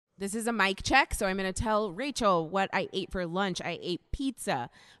This is a mic check, so I'm going to tell Rachel what I ate for lunch. I ate pizza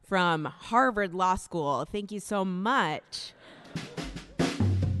from Harvard Law School. Thank you so much.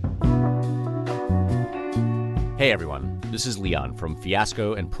 Hey everyone, this is Leon from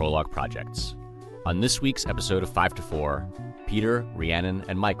Fiasco and Prologue Projects. On this week's episode of 5 to 4, Peter, Rhiannon,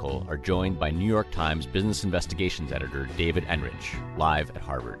 and Michael are joined by New York Times business investigations editor David Enrich, live at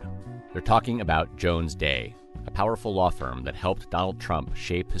Harvard. They're talking about Jones Day, a powerful law firm that helped Donald Trump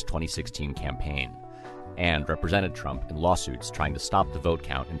shape his 2016 campaign and represented Trump in lawsuits trying to stop the vote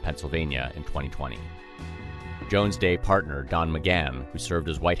count in Pennsylvania in 2020. Jones Day partner Don McGahn, who served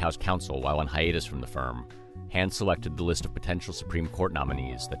as White House counsel while on hiatus from the firm, hand-selected the list of potential Supreme Court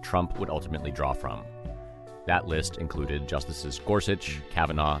nominees that Trump would ultimately draw from. That list included Justices Gorsuch,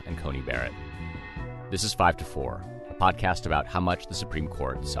 Kavanaugh, and Coney Barrett. This is 5 to 4, a podcast about how much the Supreme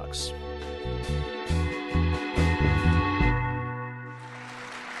Court sucks.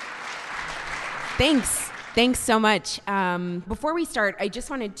 Thanks so much. Before we start, I just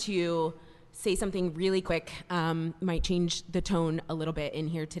wanted to say something really quick. Might change the tone a little bit in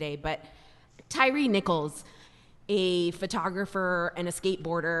here today, but Tyre Nichols, a photographer and a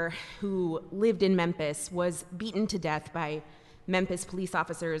skateboarder who lived in Memphis, was beaten to death by Memphis police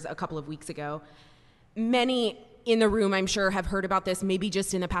officers a couple of weeks ago. Many in the room, I'm sure, have heard about this maybe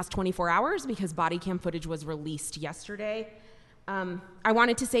just in the past 24 hours because body cam footage was released yesterday. I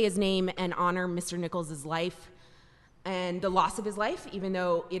wanted to say his name and honor Mr. Nichols' life and the loss of his life, even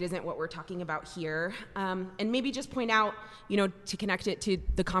though it isn't what we're talking about here. And maybe just point out, to connect it to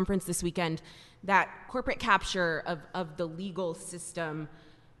the conference this weekend, that corporate capture of the legal system,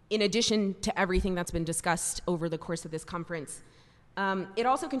 in addition to everything that's been discussed over the course of this conference, it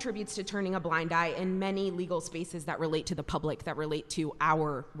also contributes to turning a blind eye in many legal spaces that relate to the public, that relate to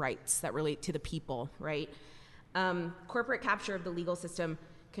our rights, that relate to the people, right? Corporate capture of the legal system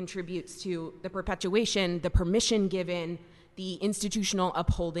contributes to the perpetuation, the permission given, the institutional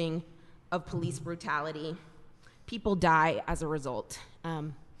upholding of police brutality. People die as a result.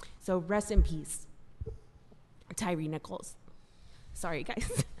 So rest in peace, Tyre Nichols. Sorry,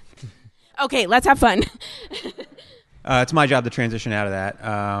 guys. Okay, let's have fun. It's my job to transition out of that.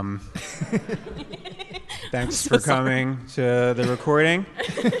 Thanks for coming to the recording.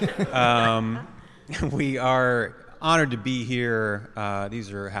 We are honored to be here.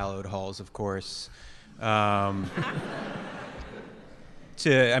 These are hallowed halls, of course. Alum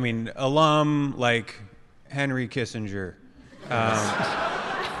like Henry Kissinger,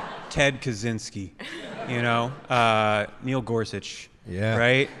 Ted Kaczynski, Neil Gorsuch,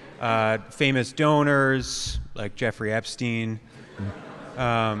 right? Famous donors like Jeffrey Epstein.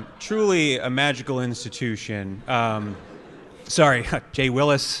 Truly a magical institution. Sorry, Jay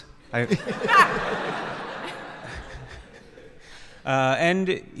Willis. We're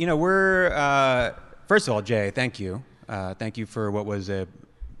first of all, Jay, thank you. Thank you for what was a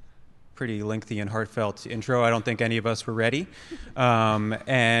pretty lengthy and heartfelt intro. I don't think any of us were ready.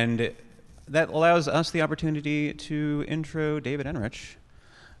 And that allows us the opportunity to intro David Enrich,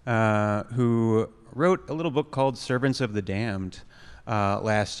 who wrote a little book called Servants of the Damned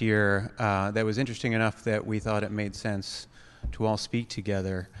last year that was interesting enough that we thought it made sense to all speak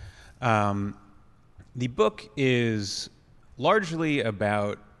together. The book is largely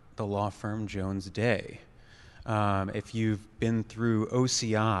about the law firm Jones Day. If you've been through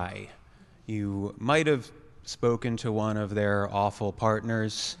OCI, you might have spoken to one of their awful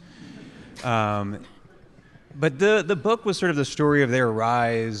partners. But the book was sort of the story of their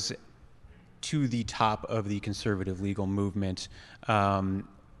rise to the top of the conservative legal movement.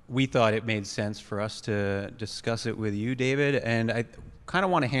 We thought it made sense for us to discuss it with you, David, and I kind of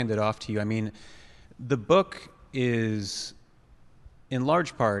want to hand it off to you. I mean, the book is in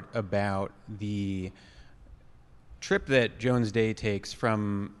large part about the trip that Jones Day takes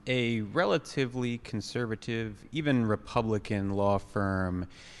from a relatively conservative, even Republican law firm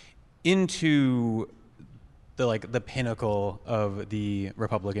into the pinnacle of the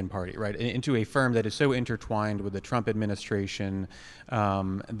Republican Party, right? Into a firm that is so intertwined with the Trump administration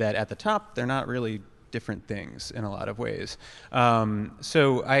that at the top they're not really different things in a lot of ways.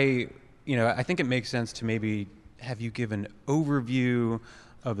 So I think it makes sense to maybe have you give an overview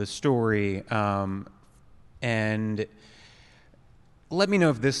of the story and let me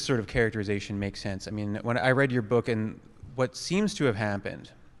know if this sort of characterization makes sense. I mean, when I read your book, and what seems to have happened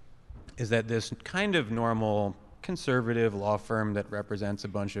is that this kind of normal conservative law firm that represents a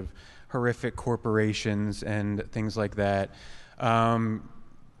bunch of horrific corporations and things like that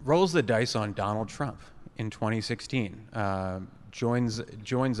rolls the dice on Donald Trump in 2016,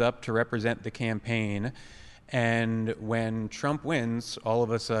 joins up to represent the campaign, And when Trump wins, all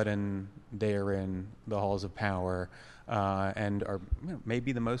of a sudden they are in the halls of power and are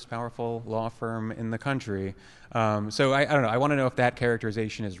maybe the most powerful law firm in the country. So I don't know. I want to know if that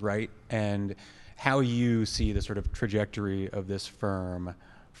characterization is right and how you see the sort of trajectory of this firm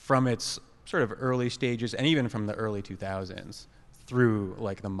from its sort of early stages and even from the early 2000s through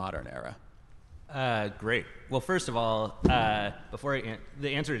like the modern era. Great. Well, first of all, the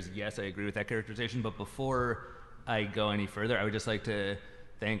answer is yes, I agree with that characterization. But before I go any further, I would just like to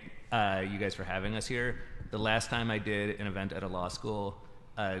thank you guys for having us here. The last time I did an event at a law school,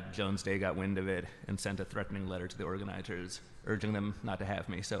 Jones Day got wind of it and sent a threatening letter to the organizers, urging them not to have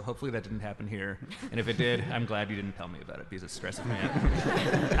me. So hopefully that didn't happen here. And if it did, I'm glad you didn't tell me about it because it stresses me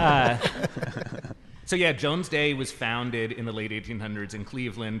out. So yeah, Jones Day was founded in the late 1800s in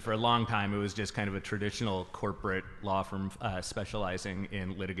Cleveland. For a long time, it was just kind of a traditional corporate law firm specializing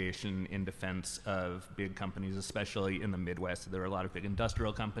in litigation in defense of big companies, especially in the Midwest. There were a lot of big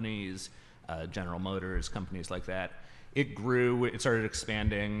industrial companies, General Motors, companies like that. It grew, it started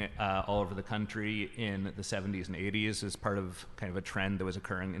expanding all over the country in the 70s and 80s as part of kind of a trend that was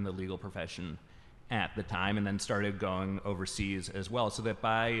occurring in the legal profession at the time, and then started going overseas as well, so that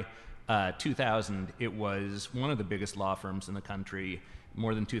by 2000, it was one of the biggest law firms in the country,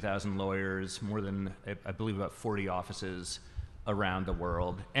 more than 2,000 lawyers, more than, I believe, about 40 offices around the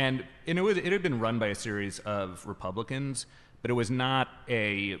world. And it had been run by a series of Republicans, but it was not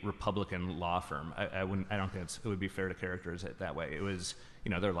a Republican law firm. I don't think it would be fair to characterize it that way. It was,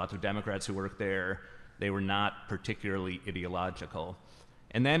 there are lots of Democrats who worked there. They were not particularly ideological.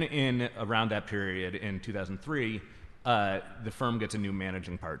 And then around that period, in 2003, the firm gets a new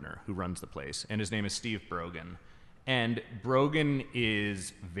managing partner who runs the place, and his name is Steve Brogan. And Brogan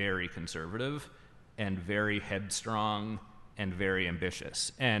is very conservative and very headstrong and very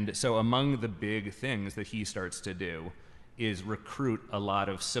ambitious. And so among the big things that he starts to do is recruit a lot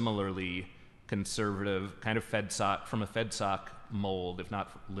of similarly conservative, kind of FedSoc, from a FedSoc mold, if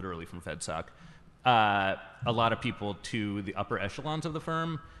not literally from FedSoc, a lot of people to the upper echelons of the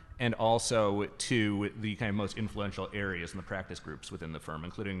firm, and also to the kind of most influential areas in the practice groups within the firm,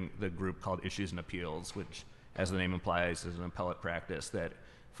 including the group called Issues and Appeals, which, as the name implies, is an appellate practice that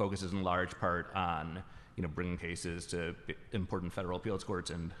focuses in large part on bringing cases to important federal appeals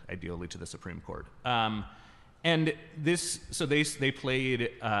courts and ideally to the Supreme Court. And they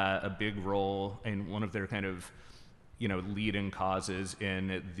played a big role in one of their kind of leading causes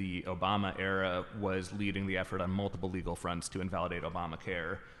in the Obama era was leading the effort on multiple legal fronts to invalidate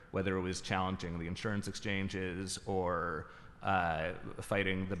Obamacare, whether it was challenging the insurance exchanges or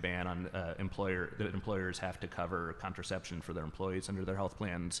fighting the ban on that employers have to cover contraception for their employees under their health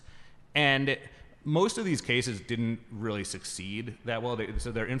plans. And most of these cases didn't really succeed that well,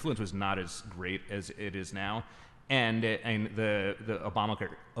 so their influence was not as great as it is now. And the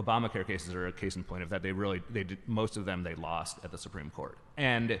Obamacare cases are a case in point of that. Most of them they lost at the Supreme Court.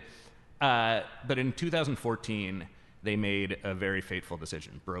 And but in 2014, they made a very fateful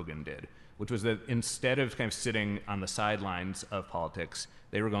decision. Brogan did, which was that instead of kind of sitting on the sidelines of politics,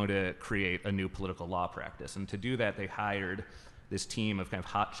 they were going to create a new political law practice. And to do that, they hired this team of kind of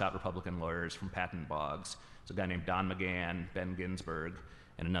hotshot Republican lawyers from Patent Boggs. It's a guy named Don McGahn, Ben Ginsberg,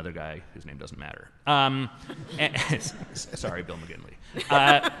 and another guy whose name doesn't matter. Sorry, Bill McGinley.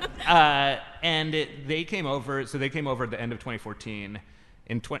 And they came over. So they came over at the end of 2014.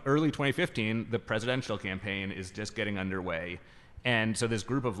 In early 2015, the presidential campaign is just getting underway, and so this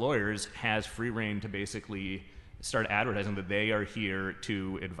group of lawyers has free rein to basically start advertising that they are here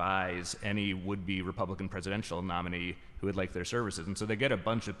to advise any would-be Republican presidential nominee who would like their services. And so they get a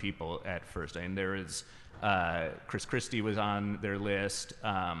bunch of people at first. I mean, there is Chris Christie was on their list,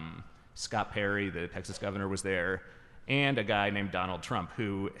 Scott Perry, the Texas governor, was there, and a guy named Donald Trump,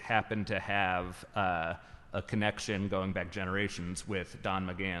 who happened to have a connection going back generations with Don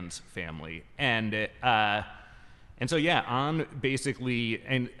McGahn's family. And so, yeah, on basically,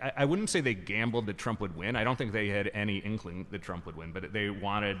 and I wouldn't say they gambled that Trump would win. I don't think they had any inkling that Trump would win, but they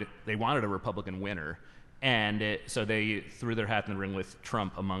wanted a Republican winner. And so they threw their hat in the ring with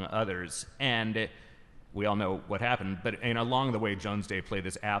Trump, among others. And we all know what happened. But along the way, Jones Day played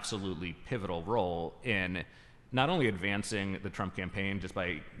this absolutely pivotal role in not only advancing the Trump campaign just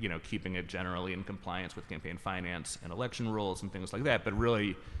by keeping it generally in compliance with campaign finance and election rules and things like that, but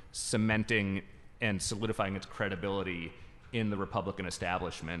really cementing and solidifying its credibility in the Republican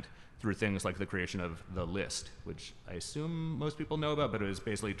establishment through things like the creation of the list, which I assume most people know about, but it was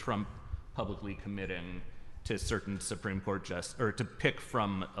basically Trump publicly committing to certain Supreme Court or to pick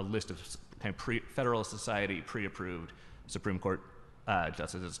from a list of kind of Federalist Society pre-approved Supreme Court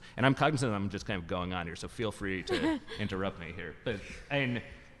justices. And I'm cognizant I'm just kind of going on here, so feel free to interrupt me here. But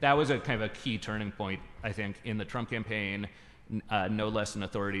that was a kind of a key turning point, I think, in the Trump campaign. No less an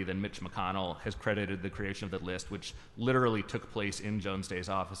authority than Mitch McConnell has credited the creation of the list, which literally took place in Jones Day's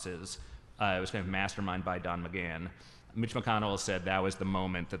offices. It was kind of masterminded by Don McGahn. Mitch McConnell said that was the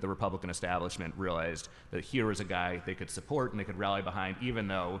moment that the Republican establishment realized that here was a guy they could support and they could rally behind, even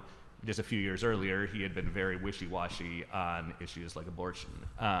though just a few years earlier he had been very wishy-washy on issues like abortion.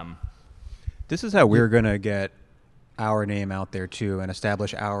 This is how we're going to get our name out there too and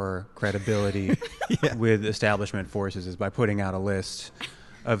establish our credibility with establishment forces, is by putting out a list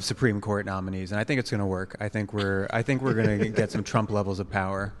of Supreme Court nominees, and I think it's going to work. I think we're going to get some Trump levels of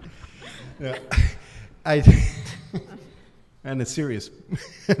power. Yeah. And a serious point.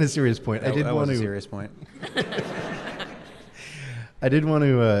 That was a serious point. I did want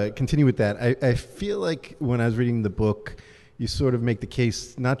to continue with that. I feel like when I was reading the book, you sort of make the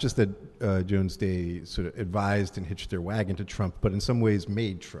case not just that Jones Day sort of advised and hitched their wagon to Trump, but in some ways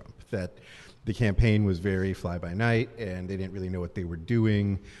made Trump. That the campaign was very fly-by-night, and they didn't really know what they were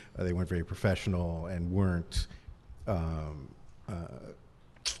doing. They weren't very professional and weren't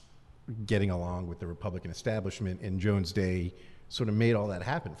getting along with the Republican establishment, and Jones Day sort of made all that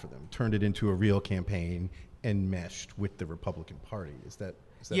happen for them, turned it into a real campaign, and meshed with the Republican Party. Is that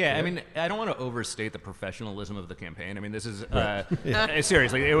yeah, fair? I mean, I don't want to overstate the professionalism of the campaign. I mean, this is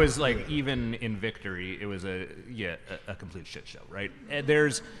seriously, it was like, even in victory, it was a complete shit show, right?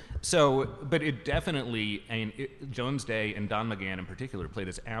 But it definitely, Jones Day and Don McGahn in particular played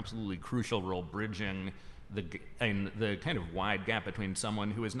this absolutely crucial role bridging the kind of wide gap between someone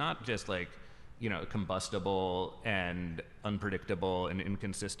who is not just like, combustible and unpredictable and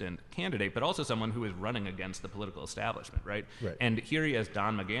inconsistent candidate, but also someone who is running against the political establishment, right? And here he has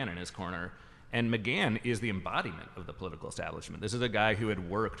Don McGahn in his corner, and McGahn is the embodiment of the political establishment. This is a guy who had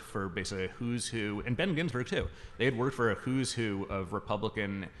worked for basically a who's who, and Ben Ginsberg too. They had worked for a who's who of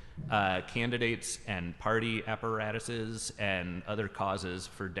Republican candidates and party apparatuses and other causes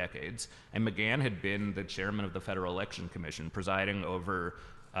for decades. And McGahn had been the chairman of the Federal Election Commission, presiding over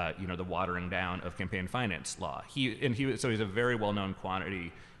the watering down of campaign finance law. So he's a very well-known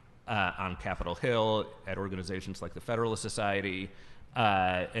quantity on Capitol Hill, at organizations like the Federalist Society,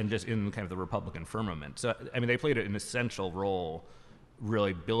 and just in kind of the Republican firmament. So, I mean, they played an essential role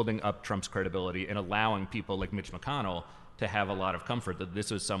really building up Trump's credibility and allowing people like Mitch McConnell to have a lot of comfort that this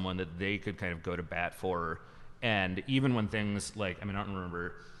was someone that they could kind of go to bat for. And even when things like, I don't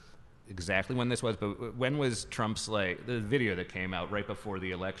remember exactly when this was, but when was Trump's, like, the video that came out right before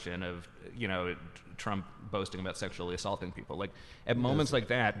the election of, Trump boasting about sexually assaulting people? Like, at moments like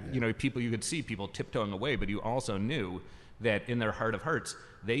that, you could see people tiptoeing away, but you also knew that in their heart of hearts,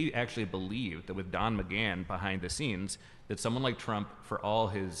 they actually believed that with Don McGahn behind the scenes, that someone like Trump, for all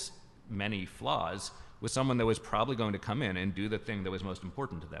his many flaws, was someone that was probably going to come in and do the thing that was most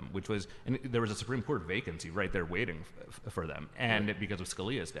important to them, which was, and there was a Supreme Court vacancy right there waiting for them, and because of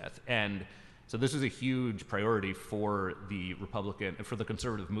Scalia's death. And so this was a huge priority for the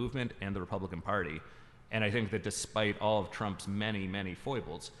conservative movement and the Republican Party. And I think that despite all of Trump's many, many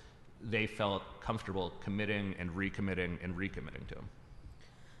foibles, they felt comfortable committing and recommitting to him.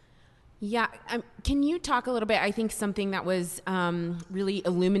 Yeah. Can you talk a little bit? I think something that was really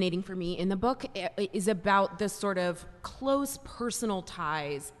illuminating for me in the book is about the sort of close personal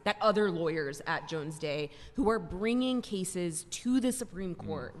ties that other lawyers at Jones Day who are bringing cases to the Supreme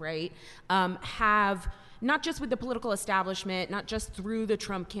Court, right, have, not just with the political establishment, not just through the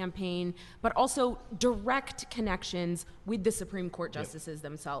Trump campaign, but also direct connections with the Supreme Court justices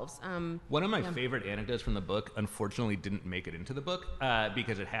themselves. One of my favorite anecdotes from the book, unfortunately, didn't make it into the book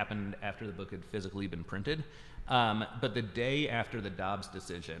because it happened after the book had physically been printed. But the day after the Dobbs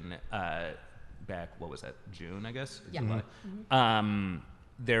decision, back, what was that, June, I guess? Yeah. July,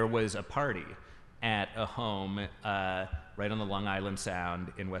 there was a party at a home right on the Long Island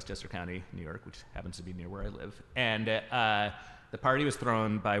Sound in Westchester County, New York, which happens to be near where I live. And the party was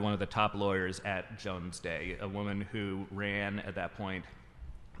thrown by one of the top lawyers at Jones Day, a woman who ran, at that point,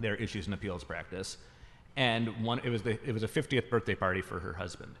 their issues and appeals practice. And it was a 50th birthday party for her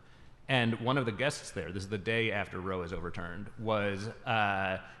husband. And one of the guests there, this is the day after Roe is overturned, was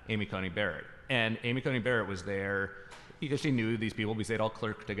Amy Coney Barrett. And Amy Coney Barrett was there because she knew these people, because they'd all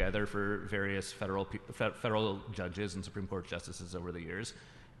clerked together for various federal judges and Supreme Court justices over the years.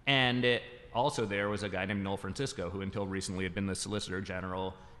 And also there was a guy named Noel Francisco, who until recently had been the Solicitor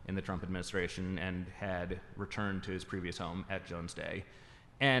General in the Trump administration and had returned to his previous home at Jones Day.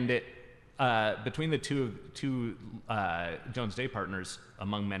 And between the two Jones Day partners,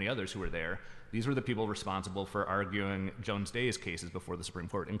 among many others who were there, these were the people responsible for arguing Jones Day's cases before the Supreme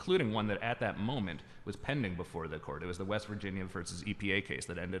Court, including one that at that moment was pending before the court. It was the West Virginia versus EPA case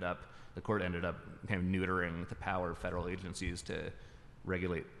that the court ended up kind of neutering the power of federal agencies to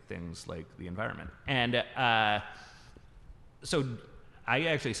regulate things like the environment. And so I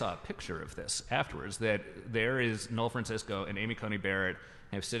actually saw a picture of this afterwards, that there is Noel Francisco and Amy Coney Barrett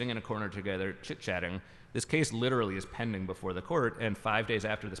kind of sitting in a corner together, chit-chatting. This case literally is pending before the court, and 5 days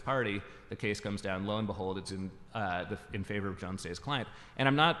after this party, the case comes down. Lo and behold, it's in favor of Jones Day's client. And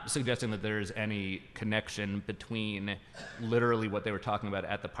I'm not suggesting that there's any connection between literally what they were talking about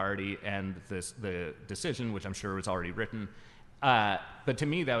at the party and the decision, which I'm sure was already written. But to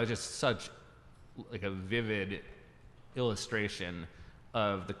me, that was just such like a vivid illustration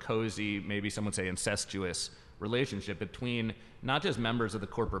of the cozy, maybe some would say incestuous relationship between not just members of the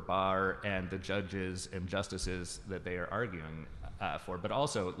corporate bar and the judges and justices that they are arguing for, but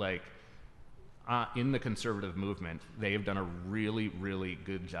also like in the conservative movement, they have done a really, really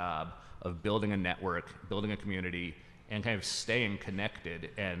good job of building a network, building a community, and kind of staying connected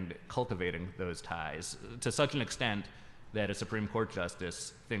and cultivating those ties to such an extent that a Supreme Court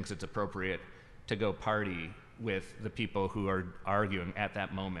justice thinks it's appropriate to go party with the people who are arguing at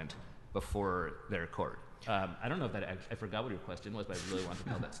that moment before their court. I don't know if I forgot what your question was, but I really want to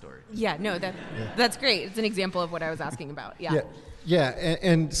tell that story. Yeah, no, that's great. It's an example of what I was asking about. Yeah.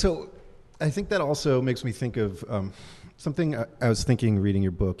 And so I think that also makes me think of something I was thinking reading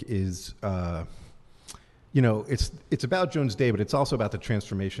your book is, it's about Jones Day, but it's also about the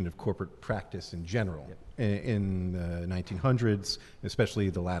transformation of corporate practice in general in the 1900s, especially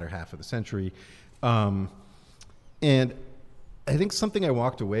the latter half of the century. And I think something I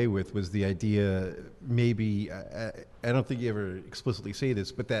walked away with was the idea, maybe, I don't think you ever explicitly say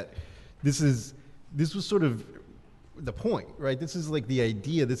this, but that this was sort of the point, right? This is like the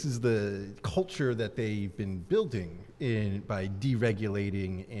idea, this is the culture that they've been building by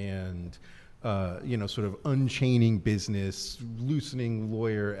deregulating and, sort of unchaining business, loosening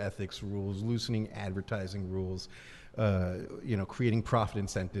lawyer ethics rules, loosening advertising rules, creating profit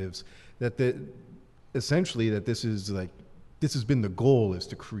incentives, essentially that this has been the goal, is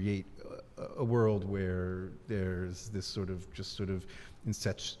to create a world where there's this sort of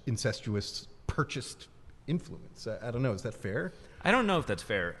incestuous purchased influence. I don't know, is that fair? I don't know if that's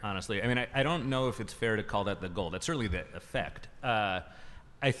fair, honestly. I mean, I don't know if it's fair to call that the goal. That's certainly the effect.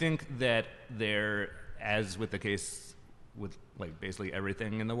 I think that as with the case with like basically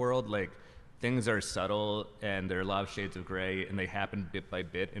everything in the world, like things are subtle and there are a lot of shades of gray, and they happen bit by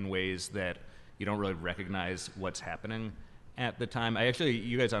bit in ways that you don't really recognize what's happening at the time.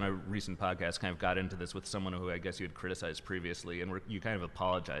 You guys on a recent podcast kind of got into this with someone who I guess you had criticized previously, and you kind of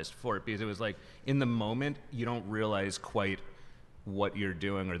apologized for it, because it was like in the moment you don't realize quite what you're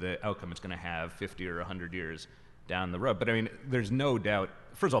doing or the outcome it's going to have 50 or 100 years down the road. But I mean, there's no doubt,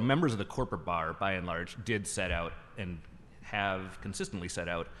 first of all, members of the corporate bar, by and large, did set out and have consistently set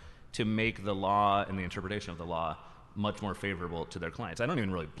out to make the law and the interpretation of the law much more favorable to their clients. I don't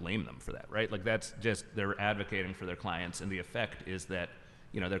even really blame them for that, right? Like that's just, they're advocating for their clients, and the effect is that,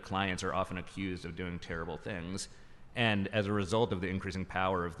 their clients are often accused of doing terrible things. And as a result of the increasing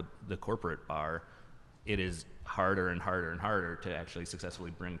power of the corporate bar, it is harder and harder and harder to actually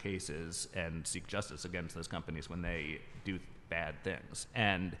successfully bring cases and seek justice against those companies when they do bad things.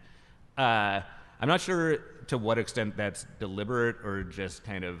 And I'm not sure to what extent that's deliberate or just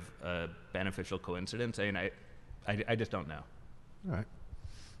kind of a beneficial coincidence. I mean, I just don't know. All right.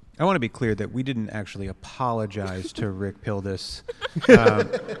 I want to be clear that we didn't actually apologize to Rick Pildes.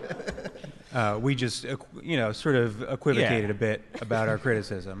 We just, sort of equivocated a bit about our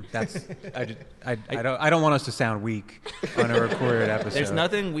criticism. I don't want us to sound weak on a recorded episode. There's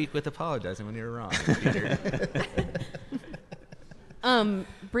nothing weak with apologizing when you're wrong, Peter.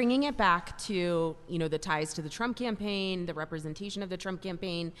 Bringing it back to, the ties to the Trump campaign, the representation of the Trump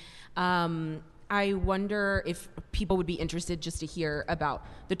campaign, I wonder if people would be interested just to hear about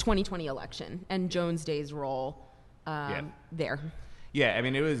the 2020 election and Jones Day's role there. Yeah, I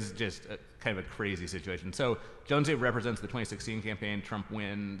mean, it was just kind of a crazy situation. So Jones Day represents the 2016 campaign. Trump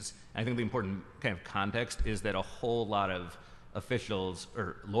wins. I think the important kind of context is that a whole lot of officials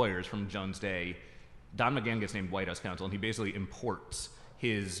or lawyers from Jones Day, Don McGahn gets named White House counsel, and he basically imports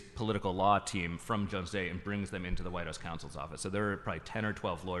his political law team from Jones Day and brings them into the White House counsel's office. So there were probably 10 or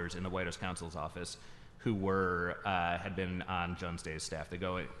 12 lawyers in the White House counsel's office who had been on Jones Day's staff. They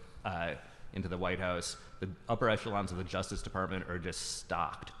go into the White House. The upper echelons of the Justice Department are just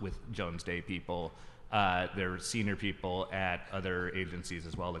stocked with Jones Day people. There are senior people at other agencies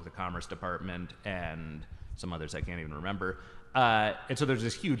as well, like the Commerce Department and some others I can't even remember. And so there's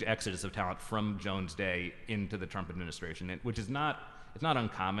this huge exodus of talent from Jones Day into the Trump administration, which is it's not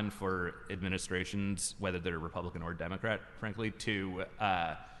uncommon for administrations, whether they're Republican or Democrat, frankly, to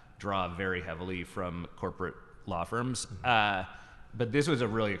draw very heavily from corporate law firms. But this was a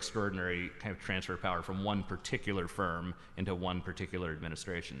really extraordinary kind of transfer of power from one particular firm into one particular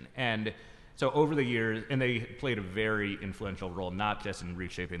administration. And so over the years, and they played a very influential role, not just in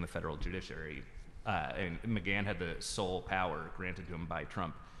reshaping the federal judiciary. And McGahn had the sole power granted to him by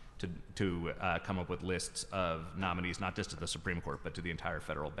Trump to come up with lists of nominees, not just to the Supreme Court, but to the entire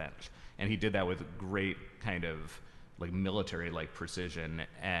federal bench. And he did that with great kind of like military-like precision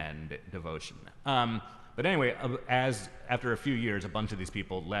and devotion. But anyway, after a few years, a bunch of these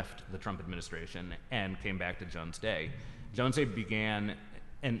people left the Trump administration and came back to Jones Day. Jones Day began,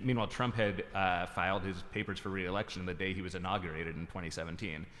 and meanwhile, Trump had filed his papers for re-election the day he was inaugurated in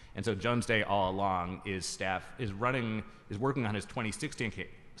 2017. And so Jones Day all along is working on his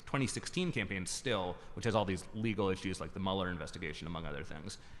 2016 campaign still, which has all these legal issues like the Mueller investigation, among other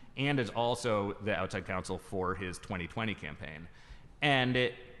things, and is also the outside counsel for his 2020 campaign. And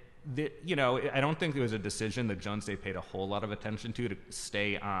I don't think it was a decision that Jones Day paid a whole lot of attention to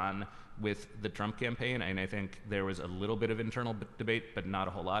stay on with the Trump campaign, and I think there was a little bit of internal debate, but not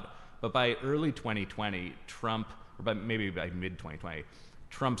a whole lot. But by early 2020, maybe by mid-2020,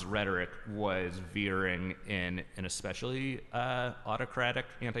 Trump's rhetoric was veering in an especially autocratic,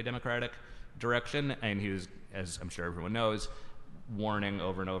 anti-democratic direction, and he was, as I'm sure everyone knows, warning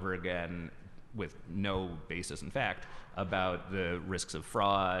over and over again with no basis in fact about the risks of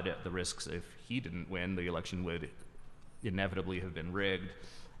fraud, the risks if he didn't win, the election would inevitably have been rigged.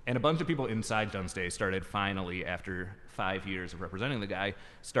 And a bunch of people inside Jones Day started finally, after 5 years of representing the guy,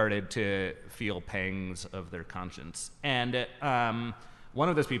 started to feel pangs of their conscience. And one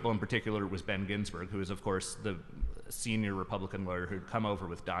of those people in particular was Ben Ginsberg, who is, of course, the senior Republican lawyer who'd come over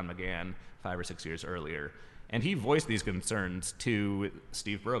with Don McGahn 5 or 6 years earlier. And he voiced these concerns to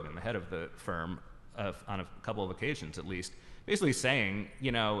Steve Brogan, the head of the firm, on a couple of occasions at least, basically saying,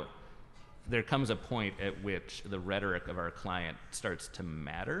 there comes a point at which the rhetoric of our client starts to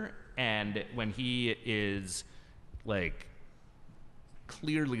matter. And when he is like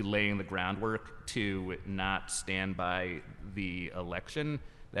clearly laying the groundwork to not stand by the election,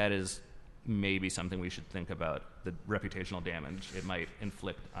 that is maybe something we should think about, the reputational damage it might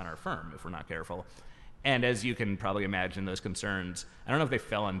inflict on our firm if we're not careful. And as you can probably imagine, those concerns, I don't know if they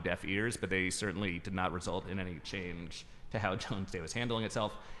fell on deaf ears, but they certainly did not result in any change to how Jones Day was handling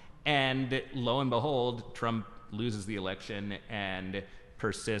itself. And lo and behold, Trump loses the election and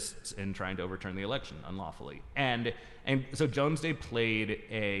persists in trying to overturn the election unlawfully. And so Jones Day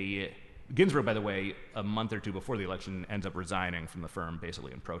Ginsburg, by the way, a month or two before the election, ends up resigning from the firm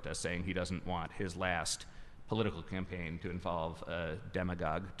basically in protest, saying he doesn't want his last political campaign to involve a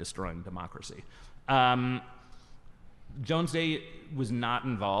demagogue destroying democracy. Jones Day was not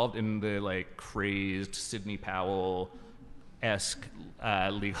involved in the crazed Sidney Powell-esque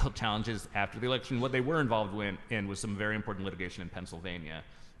legal challenges after the election. What they were involved in was some very important litigation in Pennsylvania,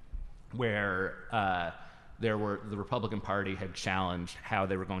 where the Republican Party had challenged how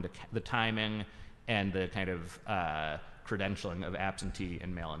they were going to the timing and the kind of credentialing of absentee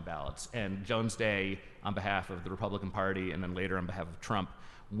and mail-in ballots. And Jones Day, on behalf of the Republican Party and then later on behalf of Trump,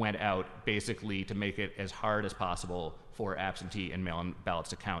 went out basically to make it as hard as possible for absentee and mail-in ballots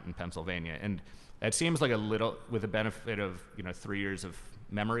to count in Pennsylvania. And that seems like a little, with the benefit of 3 years of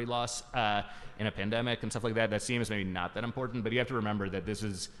memory loss in a pandemic and stuff like that, that seems maybe not that important. But you have to remember that this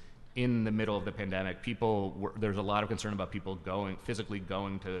is in the middle of the pandemic. There's a lot of concern about people physically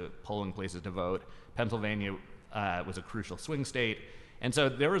going to polling places to vote. Pennsylvania was a crucial swing state. And so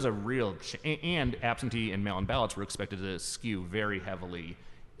there was a real, and absentee and mail-in ballots were expected to skew very heavily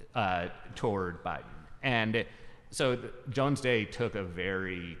toward Biden. And so Jones Day took a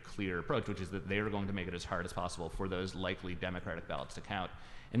very clear approach, which is that they were going to make it as hard as possible for those likely Democratic ballots to count.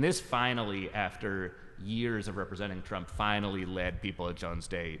 And this finally, after years of representing Trump, finally led people at Jones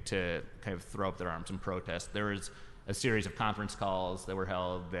Day to kind of throw up their arms and protest. There was a series of conference calls that were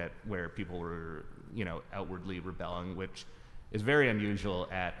held where people were, outwardly rebelling, which is very unusual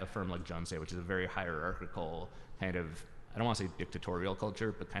at a firm like Jones Day, which is a very hierarchical kind of, I don't want to say dictatorial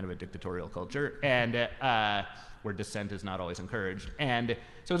culture, but kind of a dictatorial culture, and where dissent is not always encouraged. And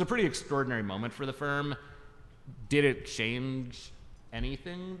so it was a pretty extraordinary moment for the firm. Did it change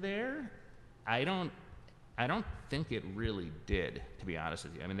anything there? I don't think it really did, to be honest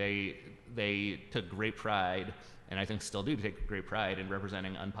with you. I mean, they took great pride, and I think still do take great pride in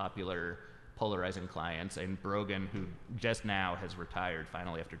representing unpopular, polarizing clients. And Brogan, who just now has retired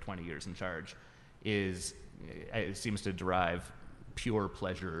finally after 20 years in charge, it seems to derive pure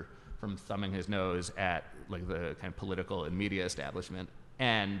pleasure from thumbing his nose at like the kind of political and media establishment.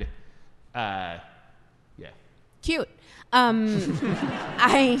 And yeah. Cute.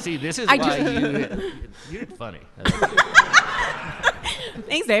 I See, this is I why just- you're funny.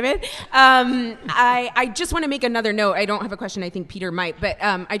 Thanks, David. I just want to make another note. I don't have a question. I think Peter might, but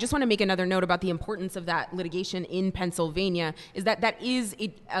I just want to make another note about the importance of that litigation in Pennsylvania. Is that is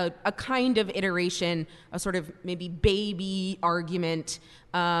a kind of iteration, a sort of maybe baby argument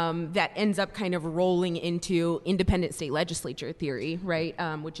that ends up kind of rolling into independent state legislature theory, right?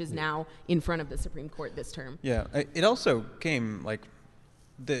 Which is now in front of the Supreme Court this term. Yeah, it also came like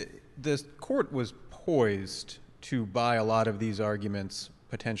the court was poised to buy a lot of these arguments,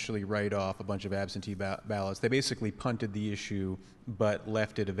 potentially write off a bunch of absentee ballots. They basically punted the issue, but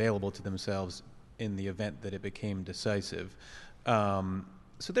left it available to themselves in the event that it became decisive.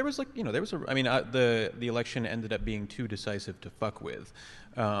 So there was the election ended up being too decisive to fuck with,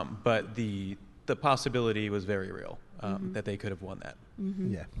 but the possibility was very real that they could have won that.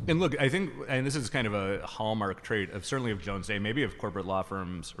 Mm-hmm. Yeah. And look, I think, and this is kind of a hallmark trait of certainly of Jones Day, maybe of corporate law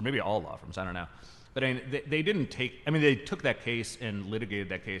firms, or maybe all law firms, I don't know. But they didn't take, they took that case and litigated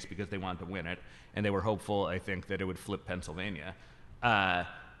that case because they wanted to win it, and they were hopeful, I think, that it would flip Pennsylvania.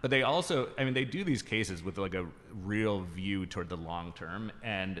 But they also, they do these cases with like a real view toward the long term,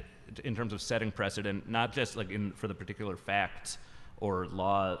 and in terms of setting precedent, not just like for the particular facts or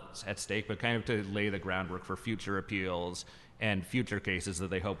laws at stake, but kind of to lay the groundwork for future appeals and future cases that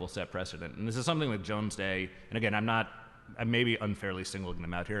they hope will set precedent. And this is something that Jones Day, and again, I'm maybe unfairly singling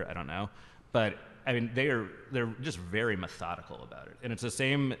them out here, I don't know, but they're just very methodical about it. And it's the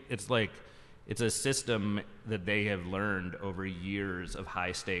same, it's a system that they have learned over years of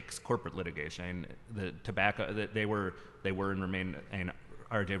high stakes corporate litigation. The tobacco, that they were and remain an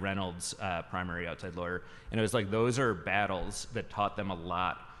R.J. Reynolds primary outside lawyer. And it was like, those are battles that taught them a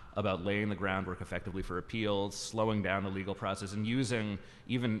lot about laying the groundwork effectively for appeals, slowing down the legal process, and using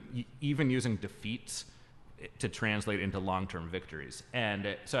using defeats to translate into long-term victories.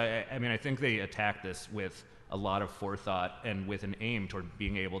 And so, I think they attacked this with a lot of forethought and with an aim toward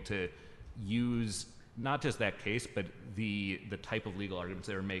being able to use not just that case, but the type of legal arguments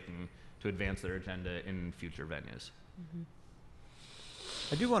they were making to advance their agenda in future venues. Mm-hmm.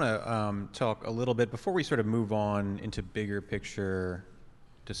 I do want to talk a little bit, before we sort of move on into bigger picture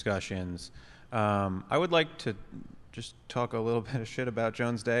discussions, I would like to just talk a little bit of shit about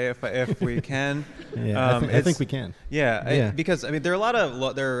Jones Day if we can. Yeah, I think we can. Yeah, because there are a lot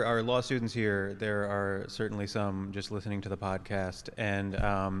of there are law students here. There are certainly some just listening to the podcast,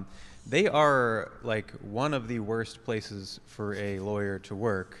 and they are like one of the worst places for a lawyer to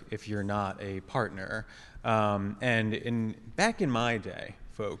work if you're not a partner. And back in my day,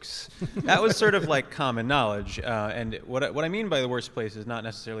 folks, that was sort of like common knowledge. And what I mean by the worst place is not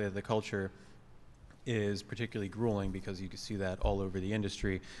necessarily that the culture is particularly grueling, because you can see that all over the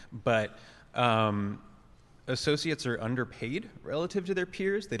industry, but associates are underpaid relative to their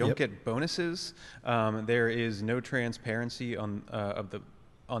peers. They don't get bonuses. There is no transparency on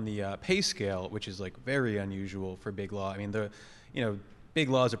the pay scale, which is like very unusual for big law. Big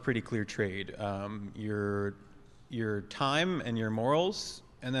law is a pretty clear trade. Your time and your morals,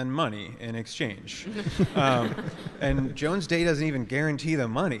 and then money in exchange. And Jones Day doesn't even guarantee the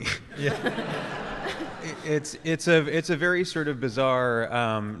money. It's a very sort of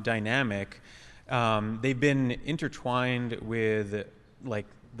bizarre dynamic. They've been intertwined with like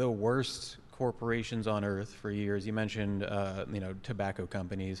the worst corporations on earth for years. You mentioned tobacco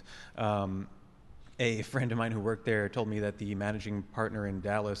companies. A friend of mine who worked there told me that the managing partner in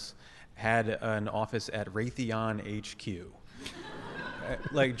Dallas had an office at Raytheon HQ.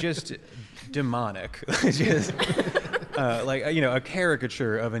 Like just demonic. Just a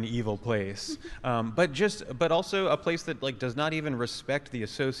caricature of an evil place, but also a place that like does not even respect the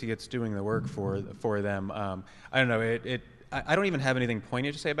associates doing the work for them. I don't know. I don't even have anything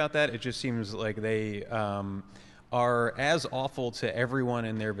poignant to say about that. It just seems like they are as awful to everyone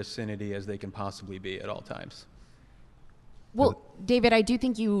in their vicinity as they can possibly be at all times. Well, David, I do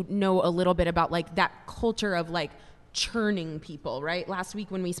think you know a little bit about like that culture of like churning people, right? Last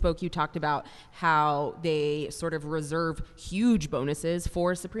week when we spoke, you talked about how they sort of reserve huge bonuses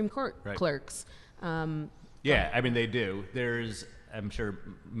for Supreme Court clerks. They do. I'm sure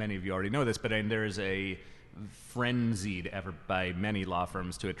many of you already know this, but there's a frenzied effort by many law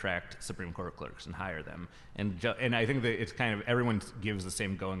firms to attract Supreme Court clerks and hire them. And I think that it's kind of, everyone gives the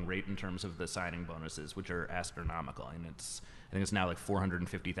same going rate in terms of the signing bonuses, which are astronomical. I think it's now like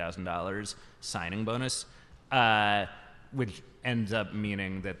 $450,000 signing bonus. which ends up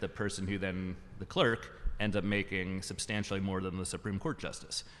meaning that the person who then, the clerk, ends up making substantially more than the Supreme Court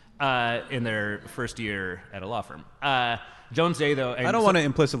justice in their first year at a law firm. Jones Day, though... I don't want to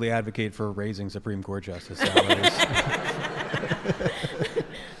implicitly advocate for raising Supreme Court justice salaries.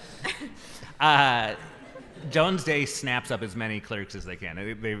 Jones Day snaps up as many clerks as they can.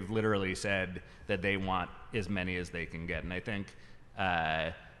 They've literally said that they want as many as they can get, and I think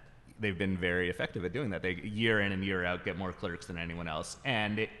they've been very effective at doing that. They, year in and year out, get more clerks than anyone else,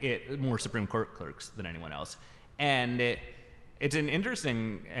 and more Supreme Court clerks than anyone else. And it's an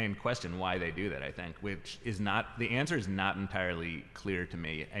interesting question why they do that, I think, which is not, the answer is not entirely clear to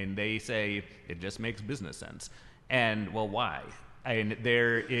me. And they say it just makes business sense. And, well, why? And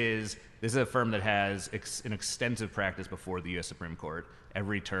this is a firm that has an extensive practice before the U.S. Supreme Court.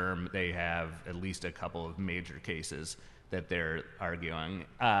 Every term they have at least a couple of major cases that they're arguing.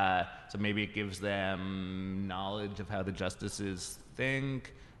 So maybe it gives them knowledge of how the justices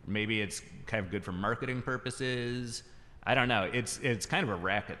think. Maybe it's kind of good for marketing purposes. I don't know. It's kind of a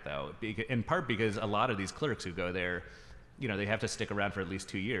racket, though, in part because a lot of these clerks who go there, they have to stick around for at least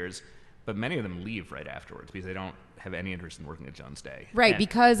 2 years, but many of them leave right afterwards because they don't have any interest in working at Jones Day. Right,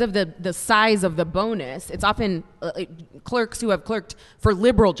 because of the size of the bonus. It's often clerks who have clerked for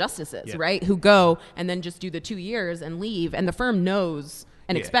liberal justices, right, who go and then just do the 2 years and leave, and the firm knows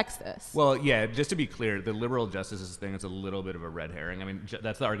and expects this. Well, yeah, just to be clear, the liberal justices thing is a little bit of a red herring. I mean,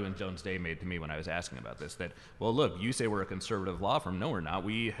 that's the argument Jones Day made to me when I was asking about this, that, well, look, you say we're a conservative law firm. No, we're not.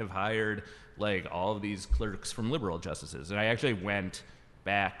 We have hired, all of these clerks from liberal justices. And I actually went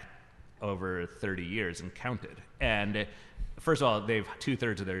back over 30 years and counted. And first of all,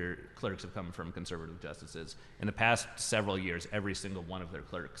 2/3 of their clerks have come from conservative justices. In the past several years, every single one of their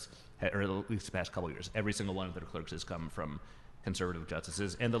clerks, or at least the past couple of years, every single one of their clerks has come from conservative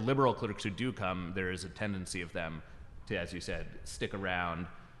justices. And the liberal clerks who do come, there is a tendency of them to, as you said, stick around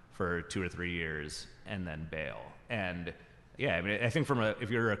for 2 or 3 years and then bail. And yeah, I mean, I think if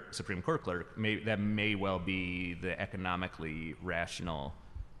you're a Supreme Court clerk, that may well be the economically rational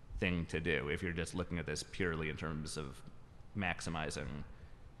thing to do if you're just looking at this purely in terms of maximizing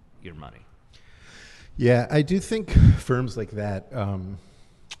your money. Yeah, I do think firms like that,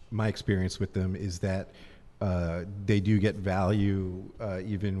 my experience with them is that they do get value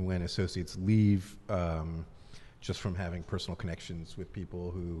even when associates leave, just from having personal connections with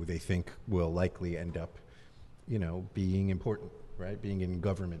people who they think will likely end up, being important, right? Being in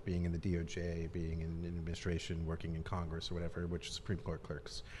government, being in the DOJ, being in administration, working in Congress or whatever, which Supreme Court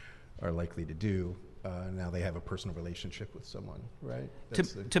clerks are likely to do. Now they have a personal relationship with someone, right?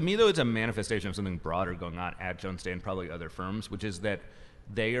 To me, though, it's a manifestation of something broader going on at Jones Day and probably other firms, which is that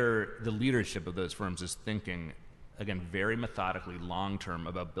the leadership of those firms is thinking, again, very methodically, long-term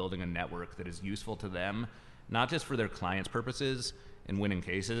about building a network that is useful to them, not just for their clients' purposes in winning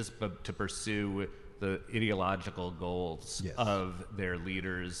cases, but to pursue the ideological goals of their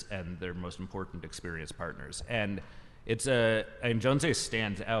leaders and their most important experienced partners. And Jones Day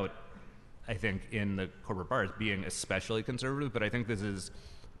stands out, I think, in the corporate bar as being especially conservative, but I think this is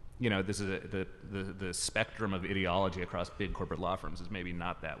the spectrum of ideology across big corporate law firms is maybe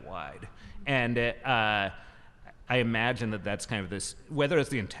not that wide. And I imagine that's kind of this, whether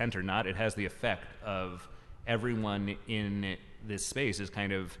it's the intent or not, it has the effect of everyone in this space is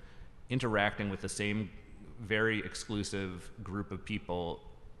kind of interacting with the same very exclusive group of people,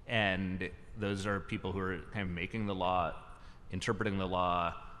 and those are people who are kind of making the law, interpreting the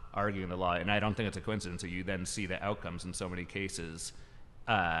law, arguing the law, and I don't think it's a coincidence that you then see the outcomes in so many cases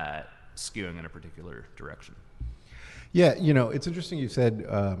skewing in a particular direction. Yeah, it's interesting you said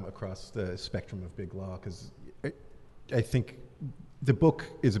across the spectrum of big law, because I think the book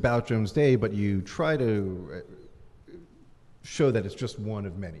is about Jones Day, but you try to show that it's just one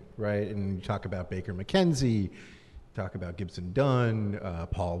of many, right? And you talk about Baker McKenzie, talk about Gibson Dunn,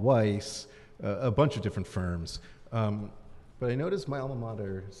 Paul Weiss, a bunch of different firms. But I noticed my alma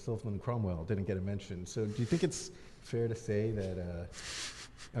mater, Silverman Cromwell, didn't get a mention. So do you think it's fair to say that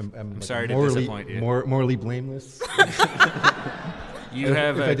I'm sorry to morally, disappoint you. morally blameless?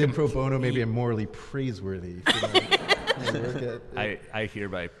 If I did pro bono, maybe I'm morally praiseworthy. I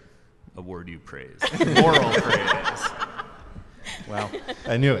hereby award you praise. Moral praise. Wow.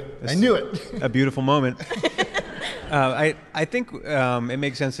 I knew it. A beautiful moment. I think it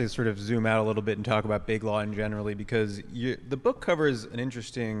makes sense to sort of zoom out a little bit and talk about big law in generally, because the book covers an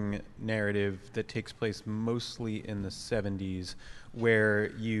interesting narrative that takes place mostly in the 70s,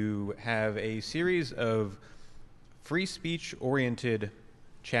 where you have a series of free speech-oriented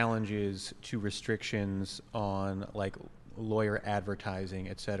challenges to restrictions on lawyer advertising,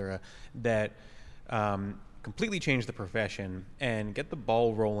 et cetera, that completely change the profession and get the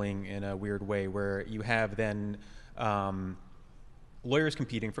ball rolling in a weird way where you have then lawyers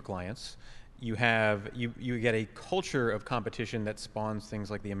competing for clients. You get a culture of competition that spawns things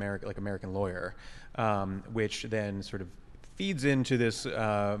like American Lawyer, which then sort of feeds into this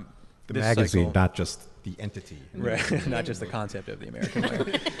the magazine, cycle. not just the entity, right? Not just the concept of the American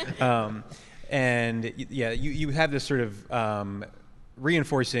Lawyer. And you have this sort of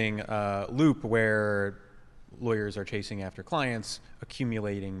reinforcing loop where lawyers are chasing after clients,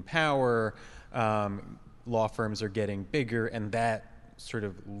 accumulating power. Law firms are getting bigger, and that sort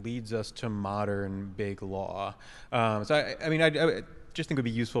of leads us to modern big law. So I just think it would be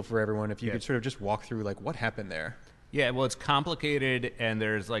useful for everyone if you could sort of just walk through like what happened there. Yeah, well, it's complicated, and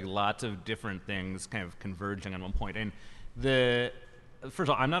there's like lots of different things kind of converging on one point. And first of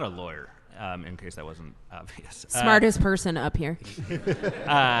all, I'm not a lawyer, in case that wasn't obvious. Smartest person up here.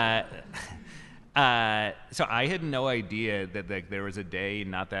 So I had no idea that there was a day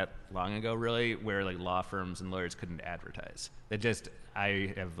not that long ago, really, where like law firms and lawyers couldn't advertise.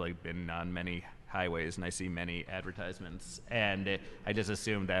 I have like been on many highways and I see many advertisements, and I just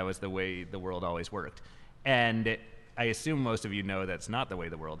assumed that was the way the world always worked. And I assume most of you know that's not the way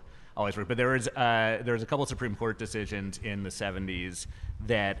the world always worked. But there was a couple of Supreme Court decisions in the 70s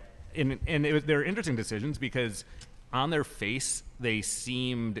that, they're interesting decisions because on their face, they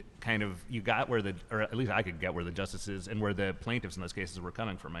seemed kind of, or at least I could get where the justices and where the plaintiffs in those cases were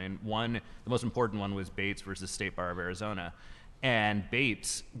coming from. I mean, the most important one was Bates versus State Bar of Arizona. And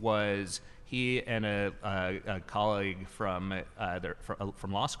Bates he and a colleague from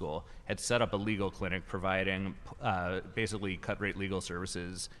law school had set up a legal clinic providing basically cut-rate legal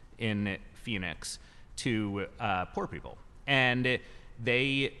services in Phoenix to poor people. And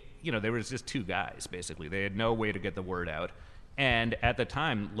there was just two guys, basically. They had no way to get the word out. And at the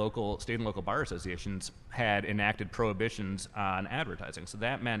time, state and local bar associations had enacted prohibitions on advertising. So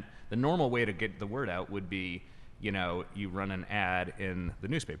that meant the normal way to get the word out would be, you run an ad in the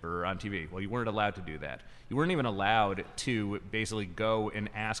newspaper or on TV. Well, you weren't allowed to do that. You weren't even allowed to basically go and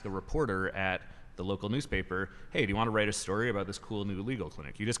ask a reporter at the local newspaper, hey, do you want to write a story about this cool new legal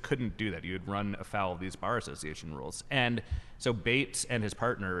clinic? You just couldn't do that. You would run afoul of these bar association rules. And so Bates and his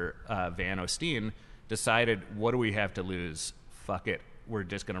partner, Van Osteen, decided, what do we have to lose? Fuck it. We're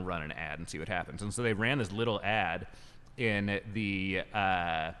just going to run an ad and see what happens. And so they ran this little ad in the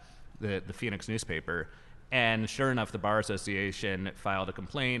Phoenix newspaper. And sure enough, the Bar Association filed a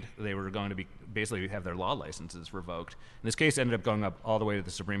complaint. They were going to basically have their law licenses revoked. And this case ended up going up all the way to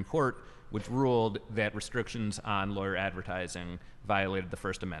the Supreme Court, which ruled that restrictions on lawyer advertising violated the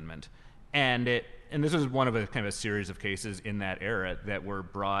First Amendment. And this was one of a kind of a series of cases in that era that were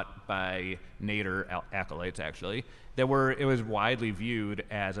brought by Nader acolytes, actually, it was widely viewed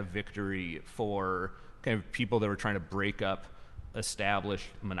as a victory for kind of people that were trying to break up established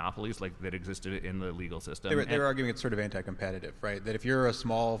monopolies like that existed in the legal system. They were arguing it's sort of anti-competitive, right? That if you're a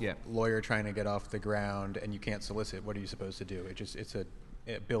small lawyer trying to get off the ground and you can't solicit, what are you supposed to do? It's a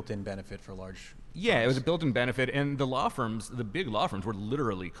built-in benefit for large Yeah, firms. it was a built-in benefit, and the big law firms were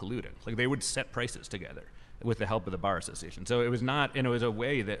literally colluding. Like, they would set prices together with the help of the Bar Association. So it was a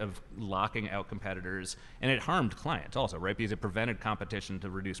way of locking out competitors, and it harmed clients also, right? Because it prevented competition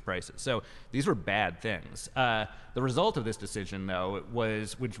to reduce prices. So these were bad things. The result of this decision, though,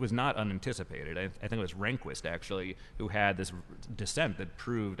 which was not unanticipated. I think it was Rehnquist, actually, who had this dissent that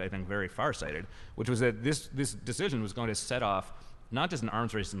proved, I think, very farsighted, which was that this decision was going to set off not just an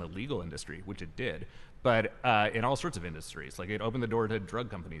arms race in the legal industry, which it did, but in all sorts of industries. Like, it opened the door to drug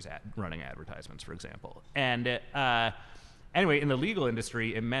companies running advertisements, for example. And anyway, in the legal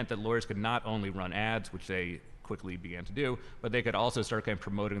industry, it meant that lawyers could not only run ads, which they quickly began to do, but they could also start kind of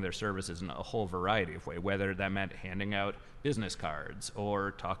promoting their services in a whole variety of ways, whether that meant handing out business cards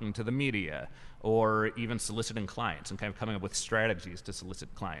or talking to the media or even soliciting clients and kind of coming up with strategies to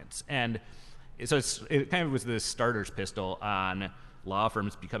solicit clients. And so it kind of was the starter's pistol on law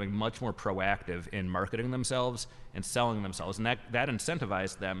firms becoming much more proactive in marketing themselves and selling themselves. And that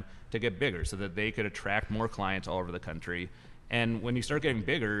incentivized them to get bigger so that they could attract more clients all over the country. And when you start getting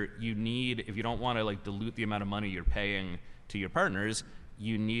bigger, if you don't want to dilute the amount of money you're paying to your partners,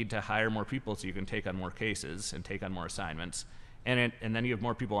 you need to hire more people so you can take on more cases and take on more assignments. And then you have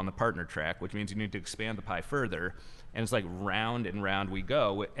more people on the partner track, which means you need to expand the pie further. And it's like round and round we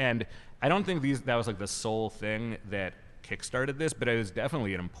go. And I don't think that was the sole thing that kickstarted this, but it was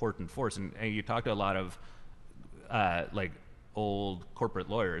definitely an important force. And you talk to a lot of old corporate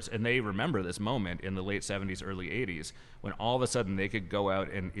lawyers, and they remember this moment in the late 70s, early 80s, when all of a sudden they could go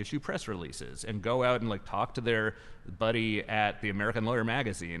out and issue press releases and go out and like talk to their buddy at the American Lawyer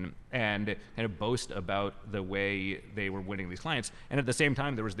magazine and kind of boast about the way they were winning these clients. And at the same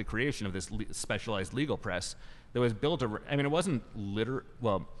time, there was the creation of this specialized legal press that was built I mean, it wasn't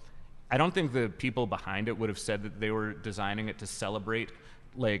well, I don't think the people behind it would have said that they were designing it to celebrate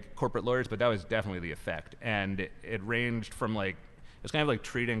like corporate lawyers, but that was definitely the effect. And it ranged from like, it was kind of like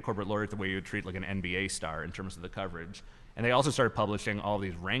treating corporate lawyers the way you would treat like an NBA star in terms of the coverage. And they also started publishing all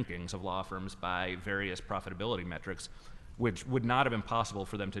these rankings of law firms by various profitability metrics, which would not have been possible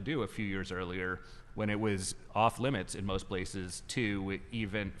for them to do a few years earlier, when it was off limits in most places to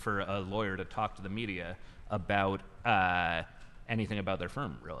even for a lawyer to talk to the media about anything about their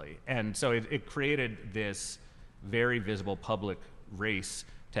firm, really. And so it created this very visible public race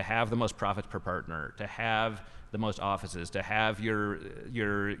to have the most profits per partner, to have the most offices, to have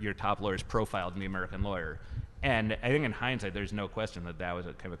your top lawyers profiled in the American Lawyer. And I think in hindsight, there's no question that that was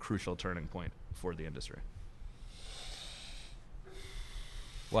a kind of a crucial turning point for the industry.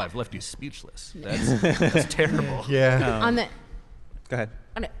 Well, I've left you speechless. That's terrible. Yeah. On the, Go ahead.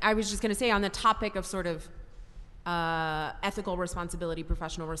 I was just going to say, on the topic of sort of ethical responsibility,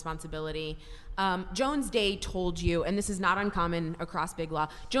 professional responsibility, Jones Day told you, and this is not uncommon across big law,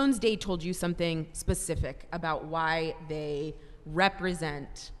 Jones Day told you something specific about why they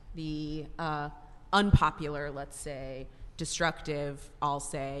represent the unpopular, let's say, destructive, I'll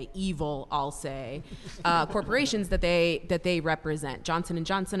say, evil, I'll say, corporations that they represent. Johnson &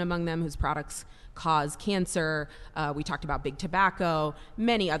 Johnson among them, whose products cause cancer. We talked about big tobacco,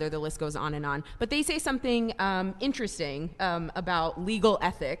 many other, the list goes on and on. But they say something interesting about legal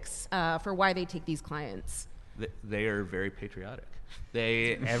ethics for why they take these clients. They are very patriotic.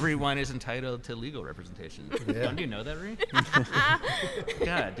 Everyone is entitled to legal representation. Yeah. Don't you know that, Ree?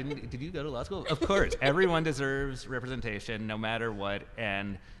 God, did you go to law school? Of course. Everyone deserves representation, no matter what.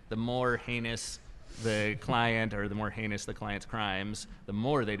 And the more heinous the client, or the more heinous the client's crimes, the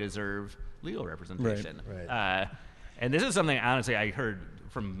more they deserve legal representation. Right. And this is something, honestly, I heard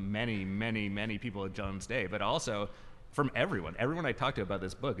from many, many, many people at Jones Day, but also from everyone. Everyone I talked to about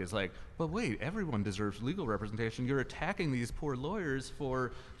this book is like, but wait, everyone deserves legal representation. You're attacking these poor lawyers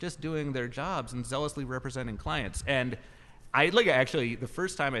for just doing their jobs and zealously representing clients. And actually, the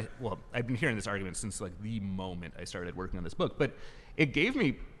first time I've been hearing this argument since like the moment I started working on this book, but it gave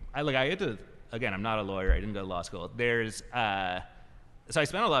me, I had to, again, I'm not a lawyer, I didn't go to law school. So I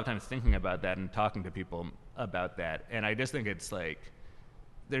spent a lot of time thinking about that and talking to people about that. And I just think it's like,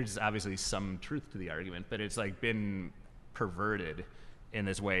 there's obviously some truth to the argument, but it's like been perverted in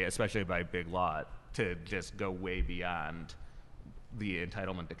this way, especially by big law, to just go way beyond the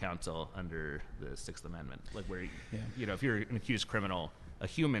entitlement to counsel under the Sixth Amendment. Like where, if you're an accused criminal, a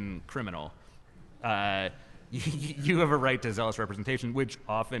human criminal, you have a right to zealous representation, which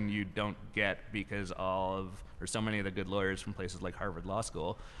often you don't get because so many of the good lawyers from places like Harvard Law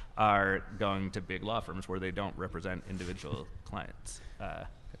School are going to big law firms where they don't represent individual clients.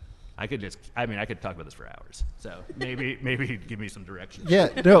 I could talk about this for hours. So maybe give me some direction. Yeah,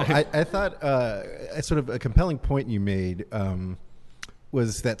 no, I thought sort of a compelling point you made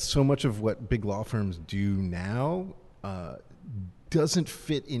was that so much of what big law firms do now doesn't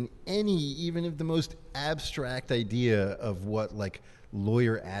fit in even of the most abstract idea of what like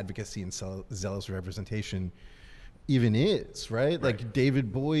lawyer advocacy and zealous representation even is, right? Like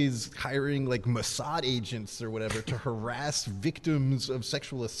David Boies hiring like Mossad agents or whatever to harass victims of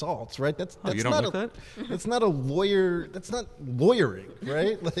sexual assaults, right? That's you don't not that? That's not a lawyer. That's not lawyering,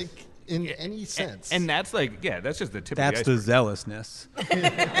 right? Like in any sense. And that's like, that's just the tip That's of the the iceberg. zealousness.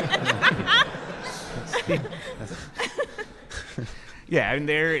 Yeah, and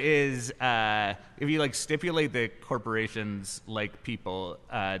there is, if you like stipulate that corporations, like people,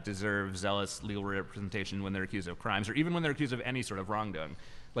 deserve zealous legal representation when they're accused of crimes, or even when they're accused of any sort of wrongdoing.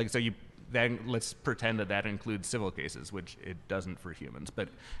 Like, so then let's pretend that includes civil cases, which it doesn't for humans. But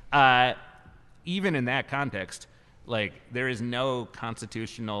even in that context, like, there is no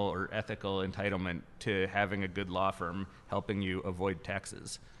constitutional or ethical entitlement to having a good law firm helping you avoid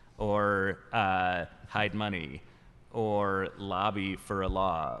taxes, or hide money, or lobby for a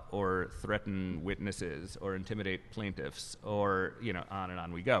law, or threaten witnesses, or intimidate plaintiffs, or, on and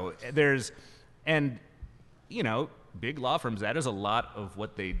on we go. Big law firms, that is a lot of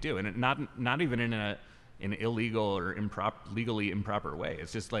what they do. And not even in an illegal or legally improper way.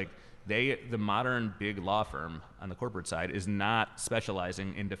 It's just like the modern big law firm on the corporate side is not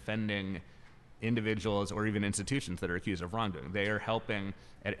specializing in defending individuals or even institutions that are accused of wrongdoing. They are helping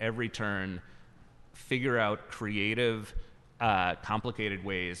at every turn figure out creative complicated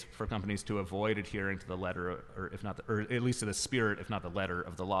ways for companies to avoid adhering to the letter, or if not, or at least to the spirit, if not the letter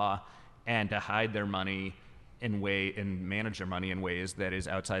of the law, and to hide their money and manage their money in ways that is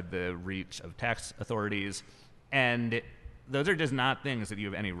outside the reach of tax authorities. And those are just not things that you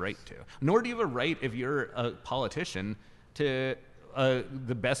have any right to. Nor do you have a right, if you're a politician, to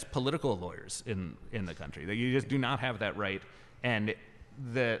the best political lawyers in the country. That you just do not have that right. And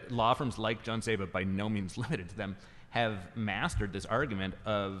the law firms like Jones Day, but by no means limited to them, have mastered this argument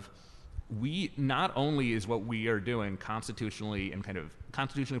of, we not only is what we are doing constitutionally and kind of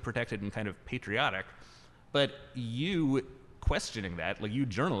constitutionally protected and kind of patriotic, but you questioning that, like you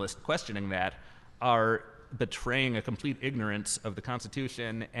journalists questioning that, are betraying a complete ignorance of the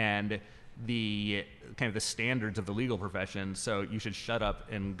Constitution and the kind of the standards of the legal profession. So you should shut up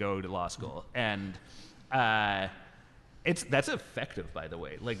and go to law school. And that's effective, by the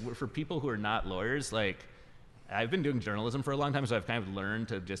way. Like, for people who are not lawyers, like, I've been doing journalism for a long time, so I've kind of learned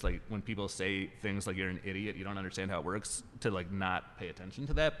to just, like, when people say things like you're an idiot, you don't understand how it works, to, like, not pay attention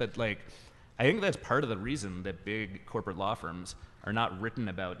to that. But, like, I think that's part of the reason that big corporate law firms are not written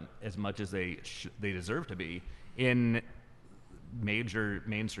about as much as they deserve to be in major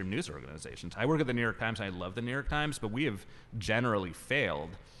mainstream news organizations. I work at the New York Times, and I love the New York Times, but we have generally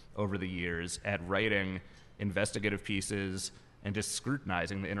failed over the years at writing investigative pieces and just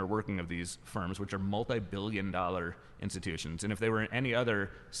scrutinizing the inner working of these firms, which are multi-billion-dollar institutions. And if they were in any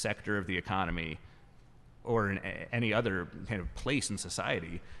other sector of the economy or in any other kind of place in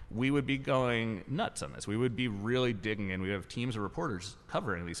society, we would be going nuts on this. We would be really digging in. We have teams of reporters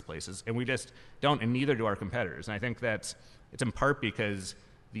covering these places, and we just don't, and neither do our competitors. And I think it's in part because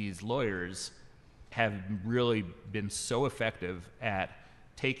these lawyers have really been so effective at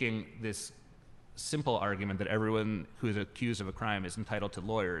taking this simple argument that everyone who is accused of a crime is entitled to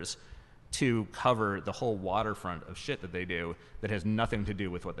lawyers to cover the whole waterfront of shit that they do that has nothing to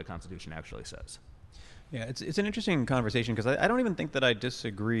do with what the Constitution actually says. Yeah, it's an interesting conversation because I don't even think that I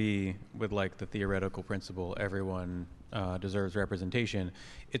disagree with, like, the theoretical principle everyone deserves representation.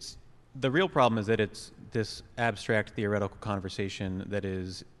 It's the real problem is that it's this abstract theoretical conversation that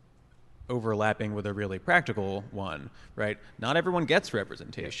is overlapping with a really practical one, right? Not everyone gets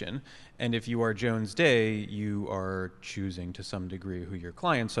representation, and if you are Jones Day, you are choosing to some degree who your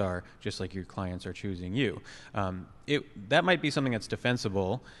clients are, just like your clients are choosing you. That might be something that's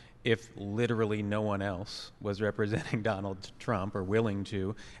defensible if literally no one else was representing Donald Trump or willing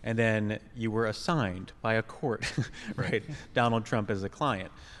to, and then you were assigned by a court, right, Donald Trump as a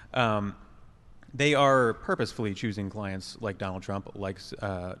client. They are purposefully choosing clients like Donald Trump, like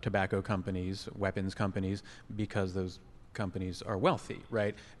tobacco companies, weapons companies, because those companies are wealthy,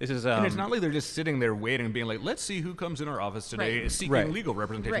 right? This is and it's not like they're just sitting there waiting and being like, let's see who comes in our office today seeking legal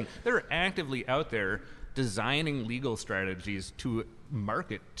representation. Right. They're actively out there designing legal strategies to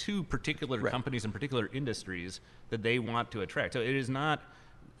market to particular companies and particular industries that they want to attract. So it is not,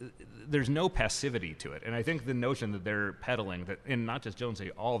 there's no passivity to it. And I think the notion that they're peddling, that, and not just Jones Day,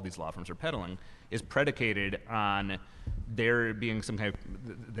 all of these law firms are peddling, is predicated on there being some kind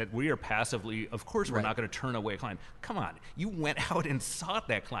of, that we are passively, of course we're not going to turn away a client. Come on, you went out and sought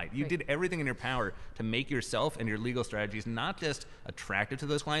that client. You did everything in your power to make yourself and your legal strategies not just attractive to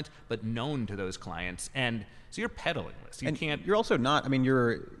those clients, but known to those clients. And so you're peddling this. You're also not, I mean,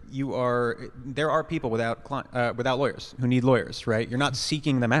 there are people without lawyers who need lawyers, right? You're not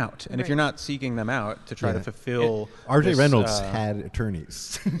seeking them out. And if you're not seeking them out to try to fulfill R.J. Reynolds had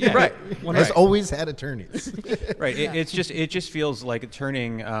attorneys. Yeah, right. Has always had attorneys. Right. It just feels like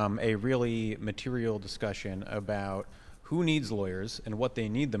turning a really material discussion about who needs lawyers and what they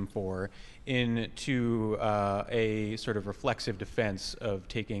need them for into a sort of reflexive defense of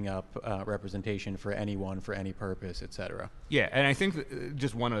taking up representation for anyone, for any purpose, et cetera. Yeah, and I think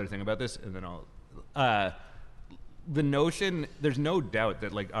just one other thing about this, and then I'll... the notion, there's no doubt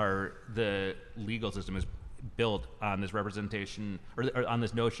that, like, the legal system is built on this representation, or on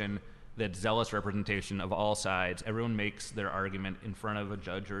this notion that zealous representation of all sides, everyone makes their argument in front of a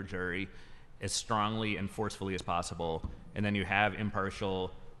judge or a jury as strongly and forcefully as possible, and then you have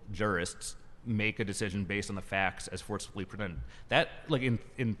impartial jurists make a decision based on the facts as forcefully presented. That, like,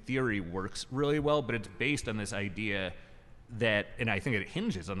 in theory works really well, but it's based on this idea that, and I think it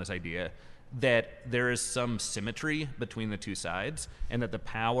hinges on this idea, that there is some symmetry between the two sides, and that the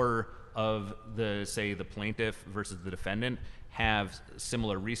power of the plaintiff versus the defendant have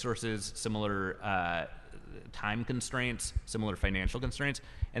similar resources, similar time constraints, similar financial constraints,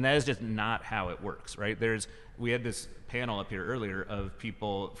 and that is just not how it works, right? We had this panel up here earlier of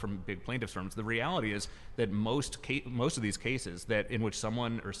people from big plaintiffs firms. The reality is that most of these cases that in which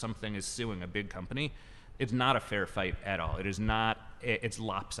someone or something is suing a big company, it's not a fair fight at all. It is not. It's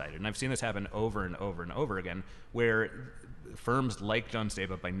lopsided, and I've seen this happen over and over and over again, where firms like Jones Day,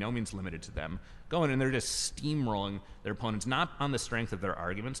 but by no means limited to them, go in and they're just steamrolling their opponents, not on the strength of their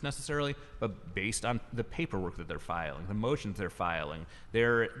arguments necessarily, but based on the paperwork that they're filing, the motions they're filing,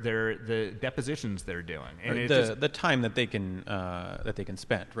 the depositions they're doing, and the time that they can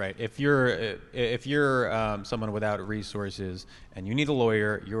spend. Right. If you're someone without resources and you need a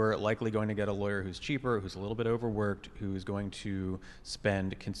lawyer, you're likely going to get a lawyer who's cheaper, who's a little bit overworked, who's going to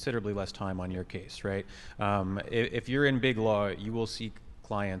spend considerably less time on your case. Right. If you're in big law, you will see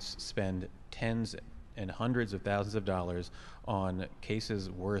clients spend tens and hundreds of thousands of dollars on cases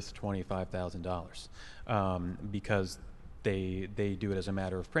worth $25,000 because they do it as a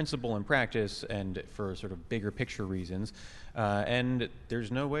matter of principle and practice and for sort of bigger picture reasons. And there's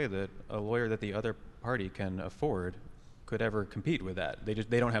no way that a lawyer that the other party can afford could ever compete with that.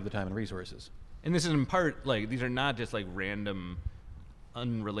 They don't have the time and resources. And this is in part, like, these are not just like random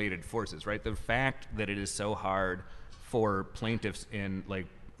unrelated forces, right? The fact that it is so hard for plaintiffs in like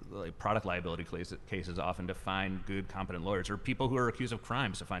product liability cases often to find good, competent lawyers, or people who are accused of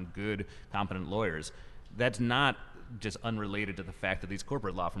crimes to find good, competent lawyers. That's not just unrelated to the fact that these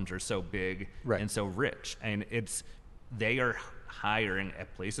corporate law firms are so big and so rich. And they are hiring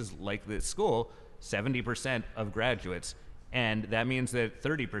at places like this school 70% of graduates, and that means that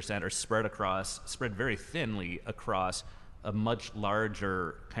 30% are spread very thinly across a much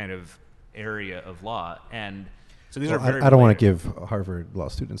larger kind of area of law. And so these are very I don't want to give Harvard law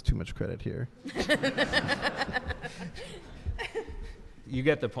students too much credit here. You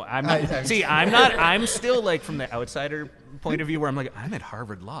get the point. I'm still like from the outsider point of view where I'm like, I'm at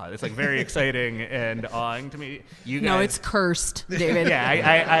Harvard Law. It's like very exciting and awing to me. You guys, No, it's cursed, David.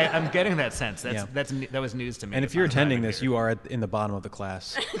 Yeah, I'm getting that sense. That was news to me. And if you're attending this, you are in the bottom of the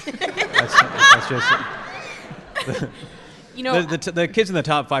class. that's just... You know, the kids in the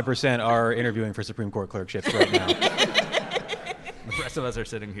top 5% are interviewing for Supreme Court clerkships right now. The rest of us are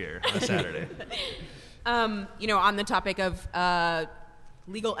sitting here on a Saturday. on the topic of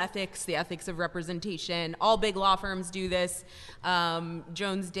legal ethics, the ethics of representation, all big law firms do this.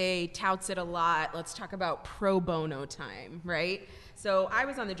 Jones Day touts it a lot. Let's talk about pro bono time, right? So I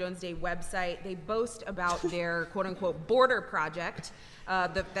was on the Jones Day website. They boast about their quote-unquote border project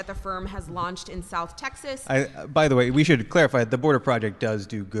that the firm has launched in South Texas. By the way, we should clarify, the Border Project does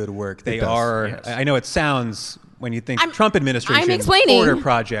do good work. They are, yes. I know it sounds, when you think Trump administration, I'm explaining. Border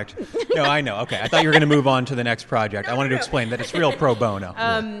Project. No, I know. Okay, I thought you were going to move on to the next project. I wanted to explain that it's real pro bono.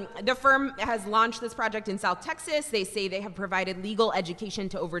 The firm has launched this project in South Texas. They say they have provided legal education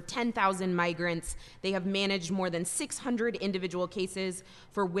to over 10,000 migrants. They have managed more than 600 individual cases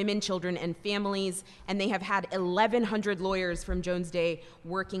for women, children, and families, and they have had 1,100 lawyers from Jones Day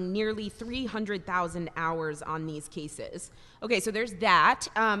working nearly 300,000 hours on these cases. Okay, so there's that.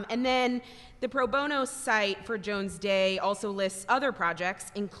 And then the pro bono site for Jones Day also lists other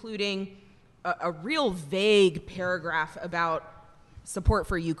projects, including a real vague paragraph about support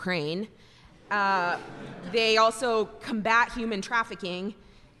for Ukraine. They also combat human trafficking.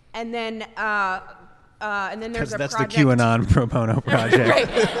 And then there's a that's project. The QAnon pro bono project.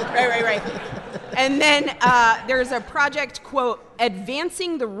 Right. And then there's a project, quote,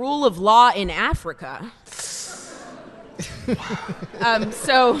 advancing the rule of law in Africa.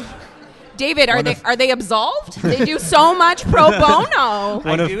 So, David, are they absolved? They do so much pro bono.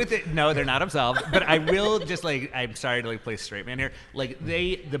 No, they're not absolved. But I will just I'm sorry to play straight man here.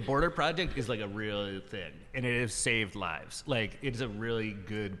 The Border Project is a real thing, and it has saved lives. It's a really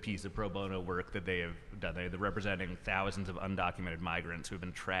good piece of pro bono work that they have done. They're representing thousands of undocumented migrants who have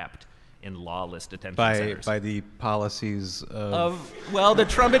been trapped in lawless detention centers. By the policies of the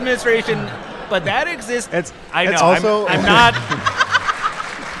Trump administration, but that exists. I'm not.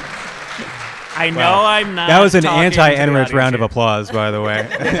 I'm not. That was an anti-N-word round of applause, by the way.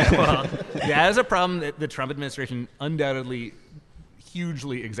 Well, that is a problem that the Trump administration undoubtedly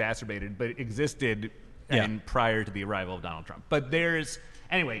hugely exacerbated, but existed prior to the arrival of Donald Trump. But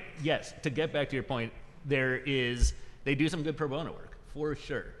anyway, yes, to get back to your point, they do some good pro bono work, for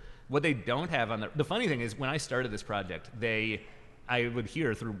sure. What they don't have the funny thing is, when I started this project, I would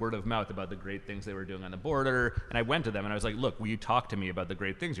hear through word of mouth about the great things they were doing on the border, and I went to them and I was like, look, will you talk to me about the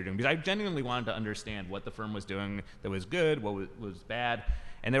great things you're doing? Because I genuinely wanted to understand what the firm was doing that was good, what was bad.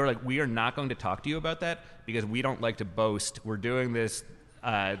 And they were like, we are not going to talk to you about that because we don't like to boast. We're doing this.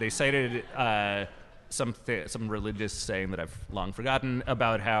 They cited some religious saying that I've long forgotten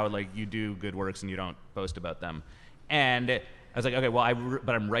about how you do good works and you don't boast about them. And I was like, okay, well,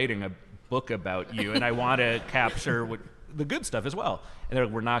 but I'm writing a book about you, and I want to capture the good stuff as well. And they're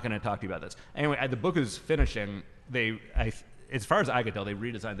like, we're not going to talk to you about this. Anyway, the book is finishing. As far as I could tell, they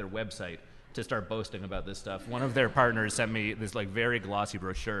redesigned their website to start boasting about this stuff. One of their partners sent me this like very glossy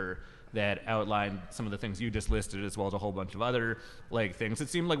brochure that outlined some of the things you just listed, as well as a whole bunch of other like things. It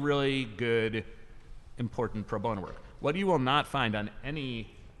seemed like really good, important pro bono work. What you will not find on any,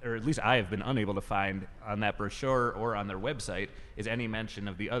 or at least I have been unable to find on that brochure or on their website, is any mention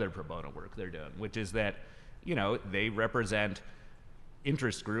of the other pro bono work they're doing, which is that, you know, they represent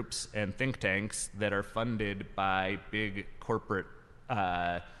interest groups and think tanks that are funded by big corporate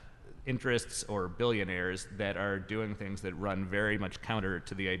interests or billionaires that are doing things that run very much counter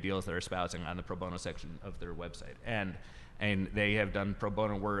to the ideals they're espousing on the pro bono section of their website. And they have done pro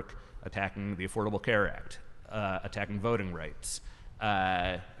bono work attacking the Affordable Care Act, attacking voting rights,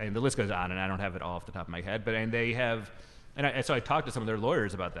 and the list goes on, and I don't have it all off the top of my head, but so I talked to some of their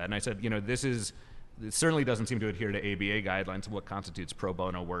lawyers about that, and I said, you know, it certainly doesn't seem to adhere to ABA guidelines of what constitutes pro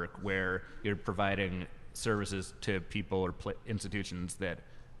bono work, where you're providing services to people or institutions that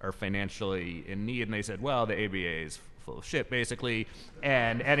are financially in need. And they said, well, the ABA is full of shit, basically.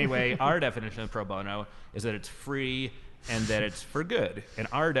 And anyway, our definition of pro bono is that it's free and that it's for good. And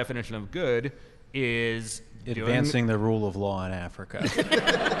our definition of good is advancing the rule of law in Africa.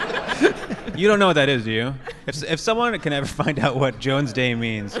 You don't know what that is, do you? If someone can ever find out what Jones Day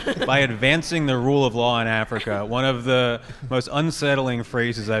means by advancing the rule of law in Africa, one of the most unsettling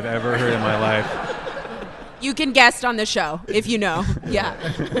phrases I've ever heard in my life. You can guest on the show if you know. Yeah.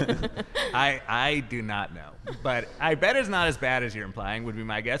 I do not know, but I bet it's not as bad as you're implying, would be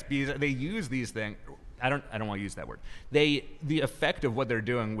my guess, because they use these things. I don't want to use that word. The effect of what they're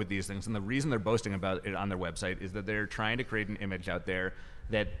doing with these things, and the reason they're boasting about it on their website, is that they're trying to create an image out there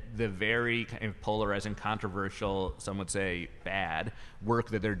that the very kind of polarizing, controversial, some would say bad work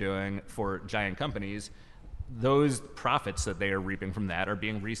that they're doing for giant companies, those profits that they are reaping from that are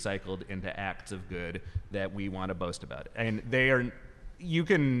being recycled into acts of good that we want to boast about. And you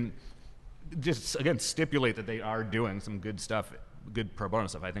can just, again, stipulate that they are doing some good stuff, good pro bono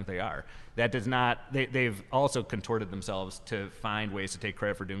stuff. I think they are. That does not, they've also contorted themselves to find ways to take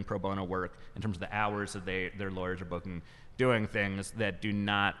credit for doing pro bono work in terms of the hours that their lawyers are booking, doing things that do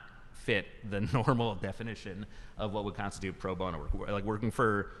not fit the normal definition of what would constitute pro bono work. Like working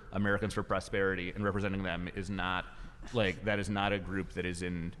for Americans for Prosperity and representing them is not, like, that is not a group that is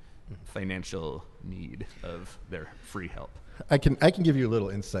in financial need of their free help. I can give you a little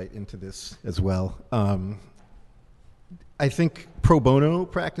insight into this as well. I think pro bono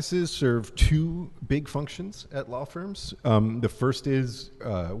practices serve two big functions at law firms. The first is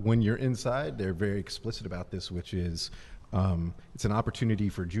when you're inside, they're very explicit about this, which is it's an opportunity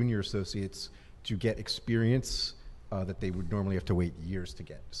for junior associates to get experience that they would normally have to wait years to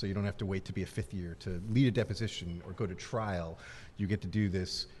get. So you don't have to wait to be a fifth year to lead a deposition or go to trial. You get to do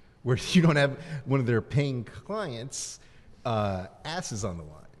this where you don't have one of their paying clients' asses on the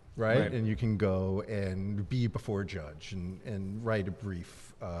line, right? And you can go and be before a judge and write a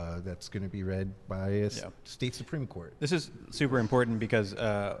brief that's going to be read by a state Supreme Court. This is super important because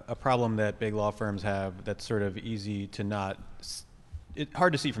a problem that big law firms have that's sort of easy to not,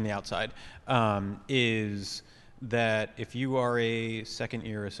 hard to see from the outside, is that if you are a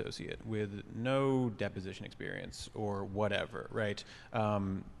second-year associate with no deposition experience or whatever, right?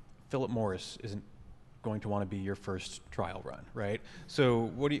 Philip Morris isn't going to want to be your first trial run, right?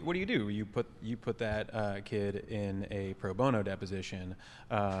 So what do you do? You put that kid in a pro bono deposition.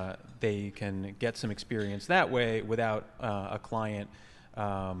 They can get some experience that way without a client,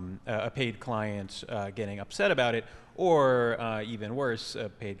 a paid client, getting upset about it, or even worse, a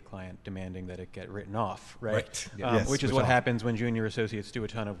paid client demanding that it get written off, right? Which is what happens when junior associates do a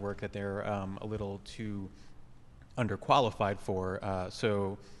ton of work that they're a little too underqualified for.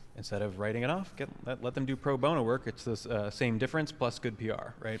 So instead of writing it off, let them do pro bono work. It's this same difference plus good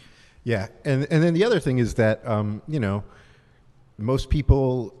PR, right? Yeah, and then the other thing is that most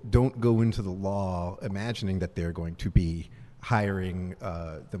people don't go into the law imagining that they're going to be hiring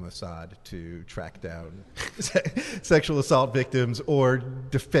the Mossad to track down sexual assault victims or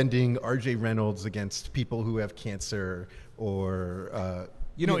defending R.J. Reynolds against people who have cancer or...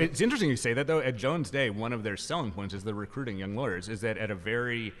 it's interesting you say that, though. At Jones Day, one of their selling points is they're recruiting young lawyers, is that at a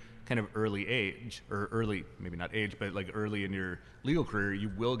very kind of early age, or early, maybe not age, but like early in your legal career,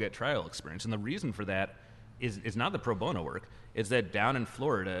 you will get trial experience. And the reason for that is not the pro bono work. It's that down in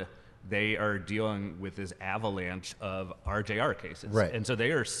Florida, they are dealing with this avalanche of RJR cases. Right. And so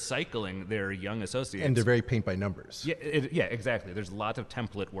they are cycling their young associates. And they're very paint by numbers. Yeah, exactly. There's lots of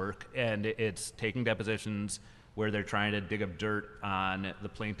template work, and it's taking depositions where they're trying to dig up dirt on the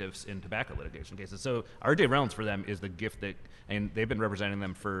plaintiffs in tobacco litigation cases. So R.J. Reynolds for them is the gift that, and they've been representing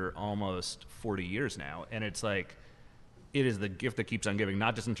them for almost 40 years now, and it's like, it is the gift that keeps on giving,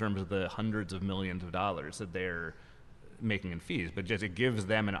 not just in terms of the hundreds of millions of dollars that they're making in fees, but just it gives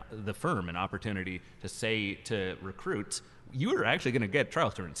them, the firm, an opportunity to say to recruits, you are actually going to get trial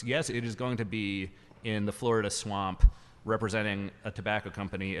attorneys. Yes, it is going to be in the Florida swamp representing a tobacco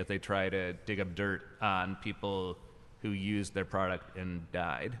company as they try to dig up dirt on people who used their product and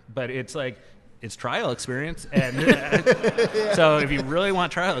died. But it's like, it's trial experience. And so if you really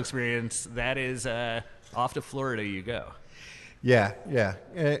want trial experience, that is off to Florida you go. Yeah.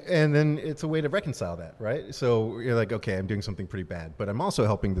 And then it's a way to reconcile that, right? So you're like, okay, I'm doing something pretty bad, but I'm also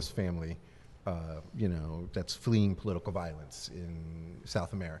helping this family, that's fleeing political violence in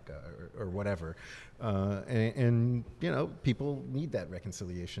South America or whatever. And people need that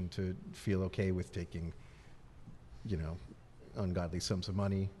reconciliation to feel okay with taking, ungodly sums of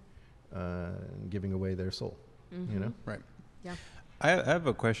money and giving away their soul, Right. Yeah. I have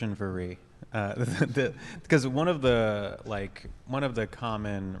a question for Ree. Because one of the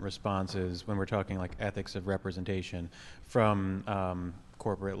common responses when we're talking like ethics of representation from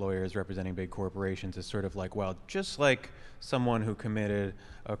corporate lawyers representing big corporations is sort of like, well, just like someone who committed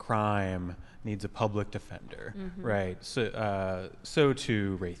a crime needs a public defender, right? So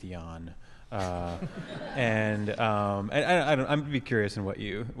too Raytheon. I'd be curious in what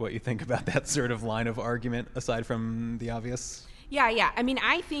you think about that sort of line of argument aside from the obvious. Yeah. I mean,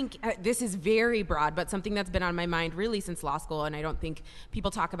 I think this is very broad, but something that's been on my mind really since law school, and I don't think people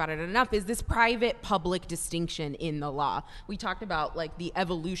talk about it enough, is this private-public distinction in the law. We talked about like the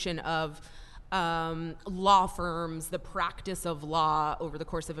evolution of law firms, the practice of law over the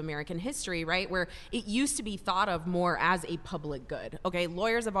course of American history, right? Where it used to be thought of more as a public good. Okay,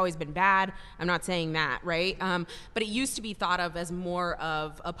 lawyers have always been bad. I'm not saying that, right? But it used to be thought of as more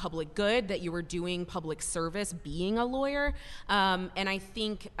of a public good, that you were doing public service being a lawyer. And I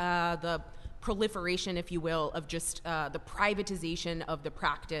think the proliferation, if you will, of just the privatization of the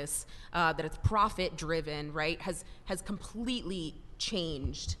practice, that it's profit-driven, right, has completely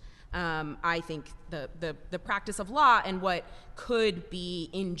changed I think the practice of law and what could be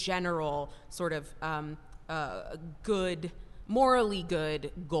in general sort of morally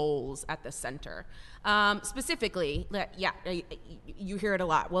good goals at the center. Specifically, you hear it a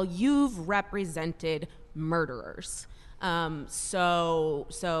lot. Well, you've represented murderers.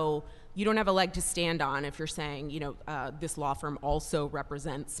 So you don't have a leg to stand on if you're saying, this law firm also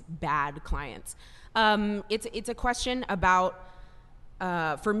represents bad clients. It's a question about,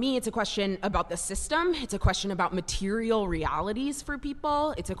 for me, it's a question about the system. It's a question about material realities for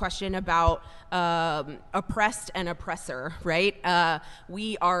people. It's a question about oppressed and oppressor, right?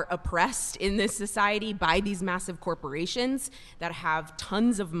 We are oppressed in this society by these massive corporations that have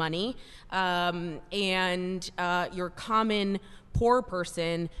tons of money, and your common poor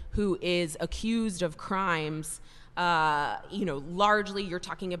person who is accused of crimes, largely you're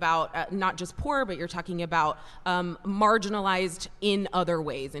talking about not just poor, but you're talking about marginalized in other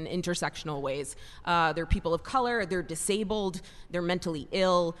ways, in intersectional ways. They're people of color, they're disabled, they're mentally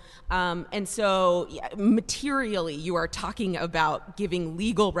ill. And so materially, you are talking about giving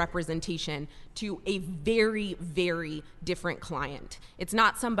legal representation to a very, very different client. It's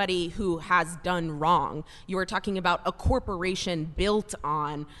not somebody who has done wrong. You are talking about a corporation built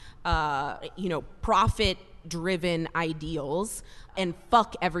on, profit-driven ideals and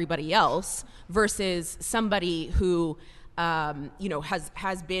fuck everybody else, versus somebody who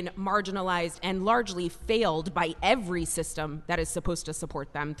has been marginalized and largely failed by every system that is supposed to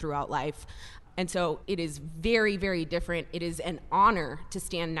support them throughout life. And so it is very, very different. It is an honor to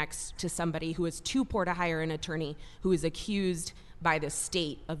stand next to somebody who is too poor to hire an attorney, who is accused by the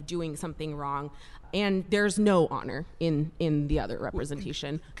state of doing something wrong. And there's no honor in the other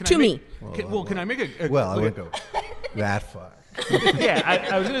representation, to me. Can I make a Well, I wouldn't go that far. Yeah,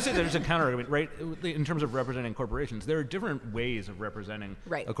 I was going to say there's a counter argument, right? In terms of representing corporations, there are different ways of representing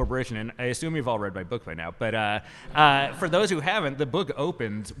a corporation, and I assume you've all read my book by now. But for those who haven't, the book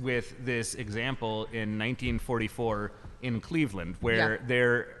opens with this example in 1944 in Cleveland, where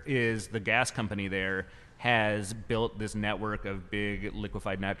there is the gas company there has built this network of big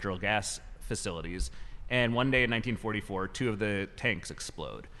liquefied natural gas facilities, and one day in 1944, 2 of the tanks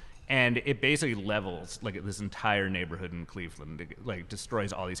explode. And it basically levels like this entire neighborhood in Cleveland. It like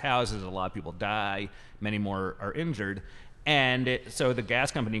destroys all these houses. A lot of people die. Many more are injured. And so the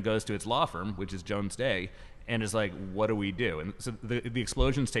gas company goes to its law firm, which is Jones Day, and is like, "What do we do?" And so the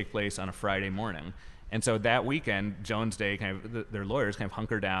explosions take place on a Friday morning, And so that weekend, Jones Day, their lawyers kind of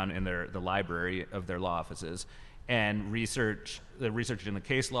hunker down in the library of their law offices and research in the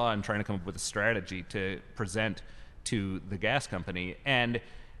case law and trying to come up with a strategy to present to the gas company. And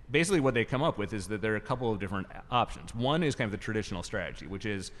basically what they come up with is that there are a couple of different options. One is kind of the traditional strategy, which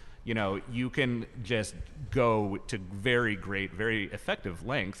is, you can just go to very great, very effective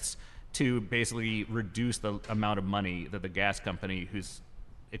lengths to basically reduce the amount of money that the gas company whose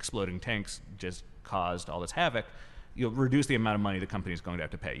exploding tanks just caused all this havoc, you'll reduce the amount of money the company is going to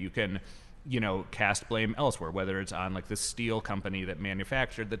have to pay. You can, cast blame elsewhere, whether it's on like the steel company that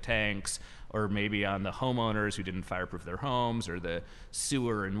manufactured the tanks, or maybe on the homeowners who didn't fireproof their homes, or the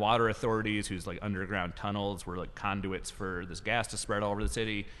sewer and water authorities whose like underground tunnels were like conduits for this gas to spread all over the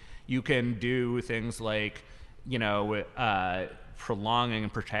city. You can do things like, prolonging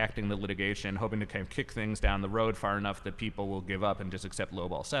and protracting the litigation, hoping to kind of kick things down the road far enough that people will give up and just accept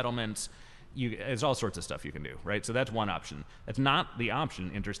lowball settlements. There's all sorts of stuff you can do, right? So that's one option. That's not the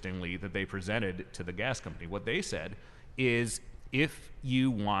option, interestingly, that they presented to the gas company. What they said is, if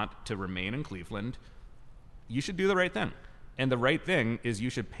you want to remain in Cleveland, you should do the right thing. And the right thing is you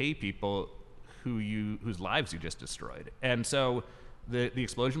should pay people whose lives you just destroyed. And so the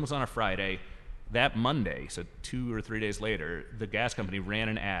explosion was on a Friday. That Monday, so 2 or 3 days later, the gas company ran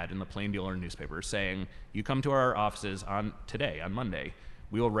an ad in the Plain Dealer newspaper saying, you come to our offices on Monday,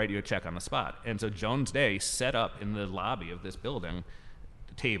 we will write you a check on the spot. And so Jones Day set up in the lobby of this building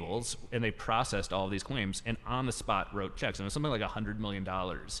tables, and they processed all of these claims, and on the spot wrote checks. And it was something like $100 million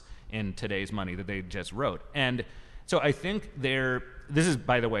in today's money that they just wrote. And so I think this is,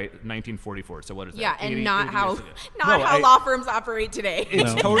 by the way, 1944. So what is that? Yeah, and 80 not years how ago. law firms operate today.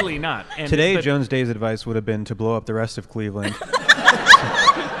 It's totally not. Today, Jones Day's advice would have been to blow up the rest of Cleveland.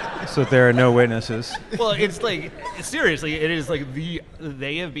 So there are no witnesses. Well, it's like, seriously, it is like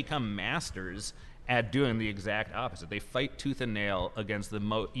they have become masters at doing the exact opposite. They fight tooth and nail against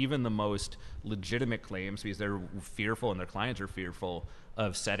even the most legitimate claims because they're fearful and their clients are fearful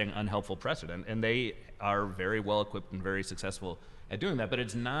of setting unhelpful precedent. And they are very well equipped and very successful at doing that. But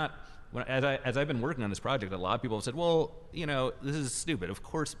it's not, as I've been working on this project, a lot of people have said, well, this is stupid. Of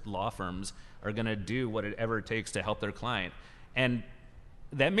course law firms are going to do whatever it takes to help their client. And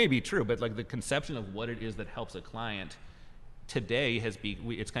that may be true, but like the conception of what it is that helps a client today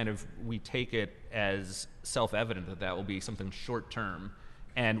we take it as self-evident that will be something short-term,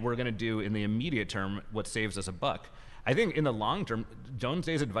 and we're going to do in the immediate term what saves us a buck. I think in the long term, Jones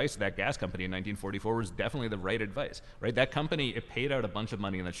Day's advice to that gas company in 1944 was definitely the right advice, right? That company, it paid out a bunch of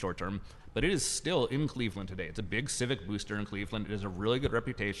money in the short term, but it is still in Cleveland today. It's a big civic booster in Cleveland. It has a really good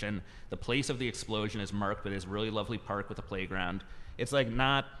reputation. The place of the explosion is marked by this really lovely park with a playground. It's like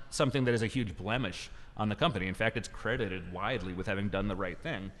not something that is a huge blemish on the company. In fact, it's credited widely with having done the right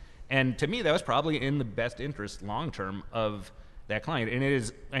thing. And to me, that was probably in the best interest long term of that client. And it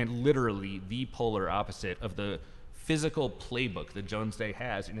is literally the polar opposite of the physical playbook that Jones Day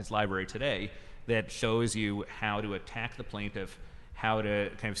has in his library today that shows you how to attack the plaintiff, how to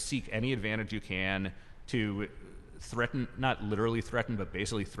kind of seek any advantage you can to threaten, not literally threaten, but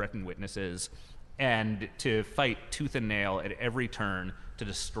basically threaten witnesses, and to fight tooth and nail at every turn to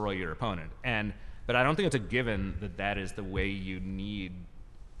destroy your opponent. But I don't think it's a given that is the way you need.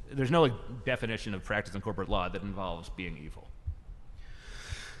 There's no definition of practice in corporate law that involves being evil.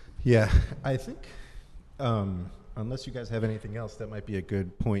 Yeah, I think unless you guys have anything else, that might be a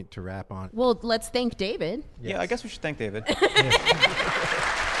good point to wrap on. Well, let's thank David. Yes. Yeah, I guess we should thank David.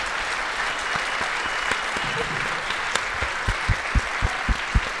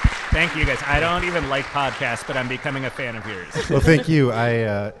 Thank you, guys. I don't even like podcasts, but I'm becoming a fan of yours. Well, thank you.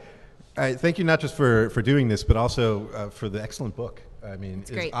 I thank you not just for doing this, but also for the excellent book. I mean,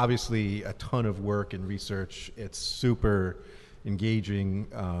 it's obviously a ton of work and research. It's super engaging.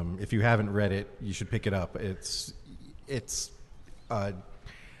 If you haven't read it, you should pick it up.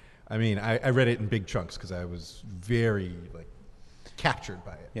 I mean, I read it in big chunks because I was very captured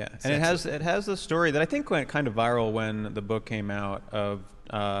by it. Yeah, and it has the story that I think went kind of viral when the book came out of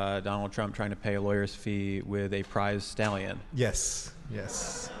Donald Trump trying to pay a lawyer's fee with a prize stallion. Yes.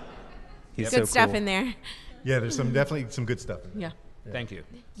 He's good so stuff cool. in there. Yeah, there's definitely some good stuff in there. Yeah. Thank you.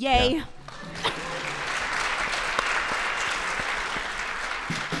 Yay. Yeah.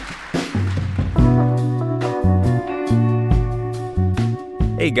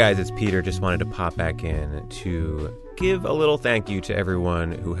 Hey guys, it's Peter. Just wanted to pop back in to give a little thank you to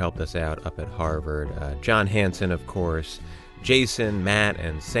everyone who helped us out up at Harvard. John Hanson, of course, Jason, Matt,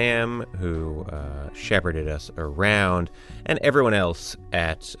 and Sam, who shepherded us around, and everyone else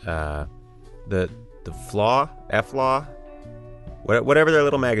at the FLAW, whatever their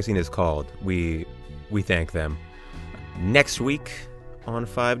little magazine is called. We we thank them. Next week on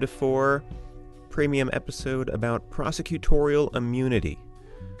 5 to 4, premium episode about prosecutorial immunity,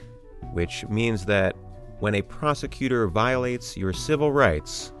 which means that when a prosecutor violates your civil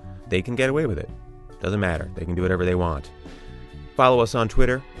rights, they can get away with it. Doesn't matter. They can do whatever they want. Follow us on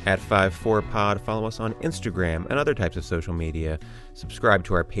Twitter at 54pod. Follow us on Instagram and other types of social media. Subscribe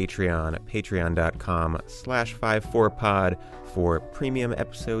to our Patreon at patreon.com/54pod for premium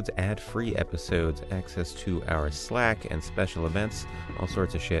episodes, ad-free episodes, access to our Slack and special events, all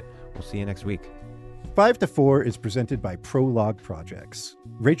sorts of shit. We'll see you next week. 5 to 4 is presented by Prologue Projects.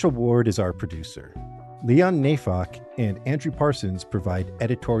 Rachel Ward is our producer. Leon Nafok and Andrew Parsons provide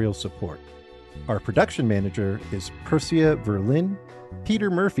editorial support. Our production manager is Persia Verlin.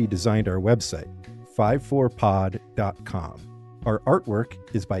 Peter Murphy designed our website, 54pod.com. Our artwork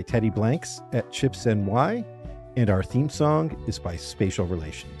is by Teddy Blanks at Chips NY, and our theme song is by Spatial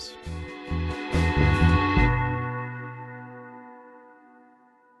Relations.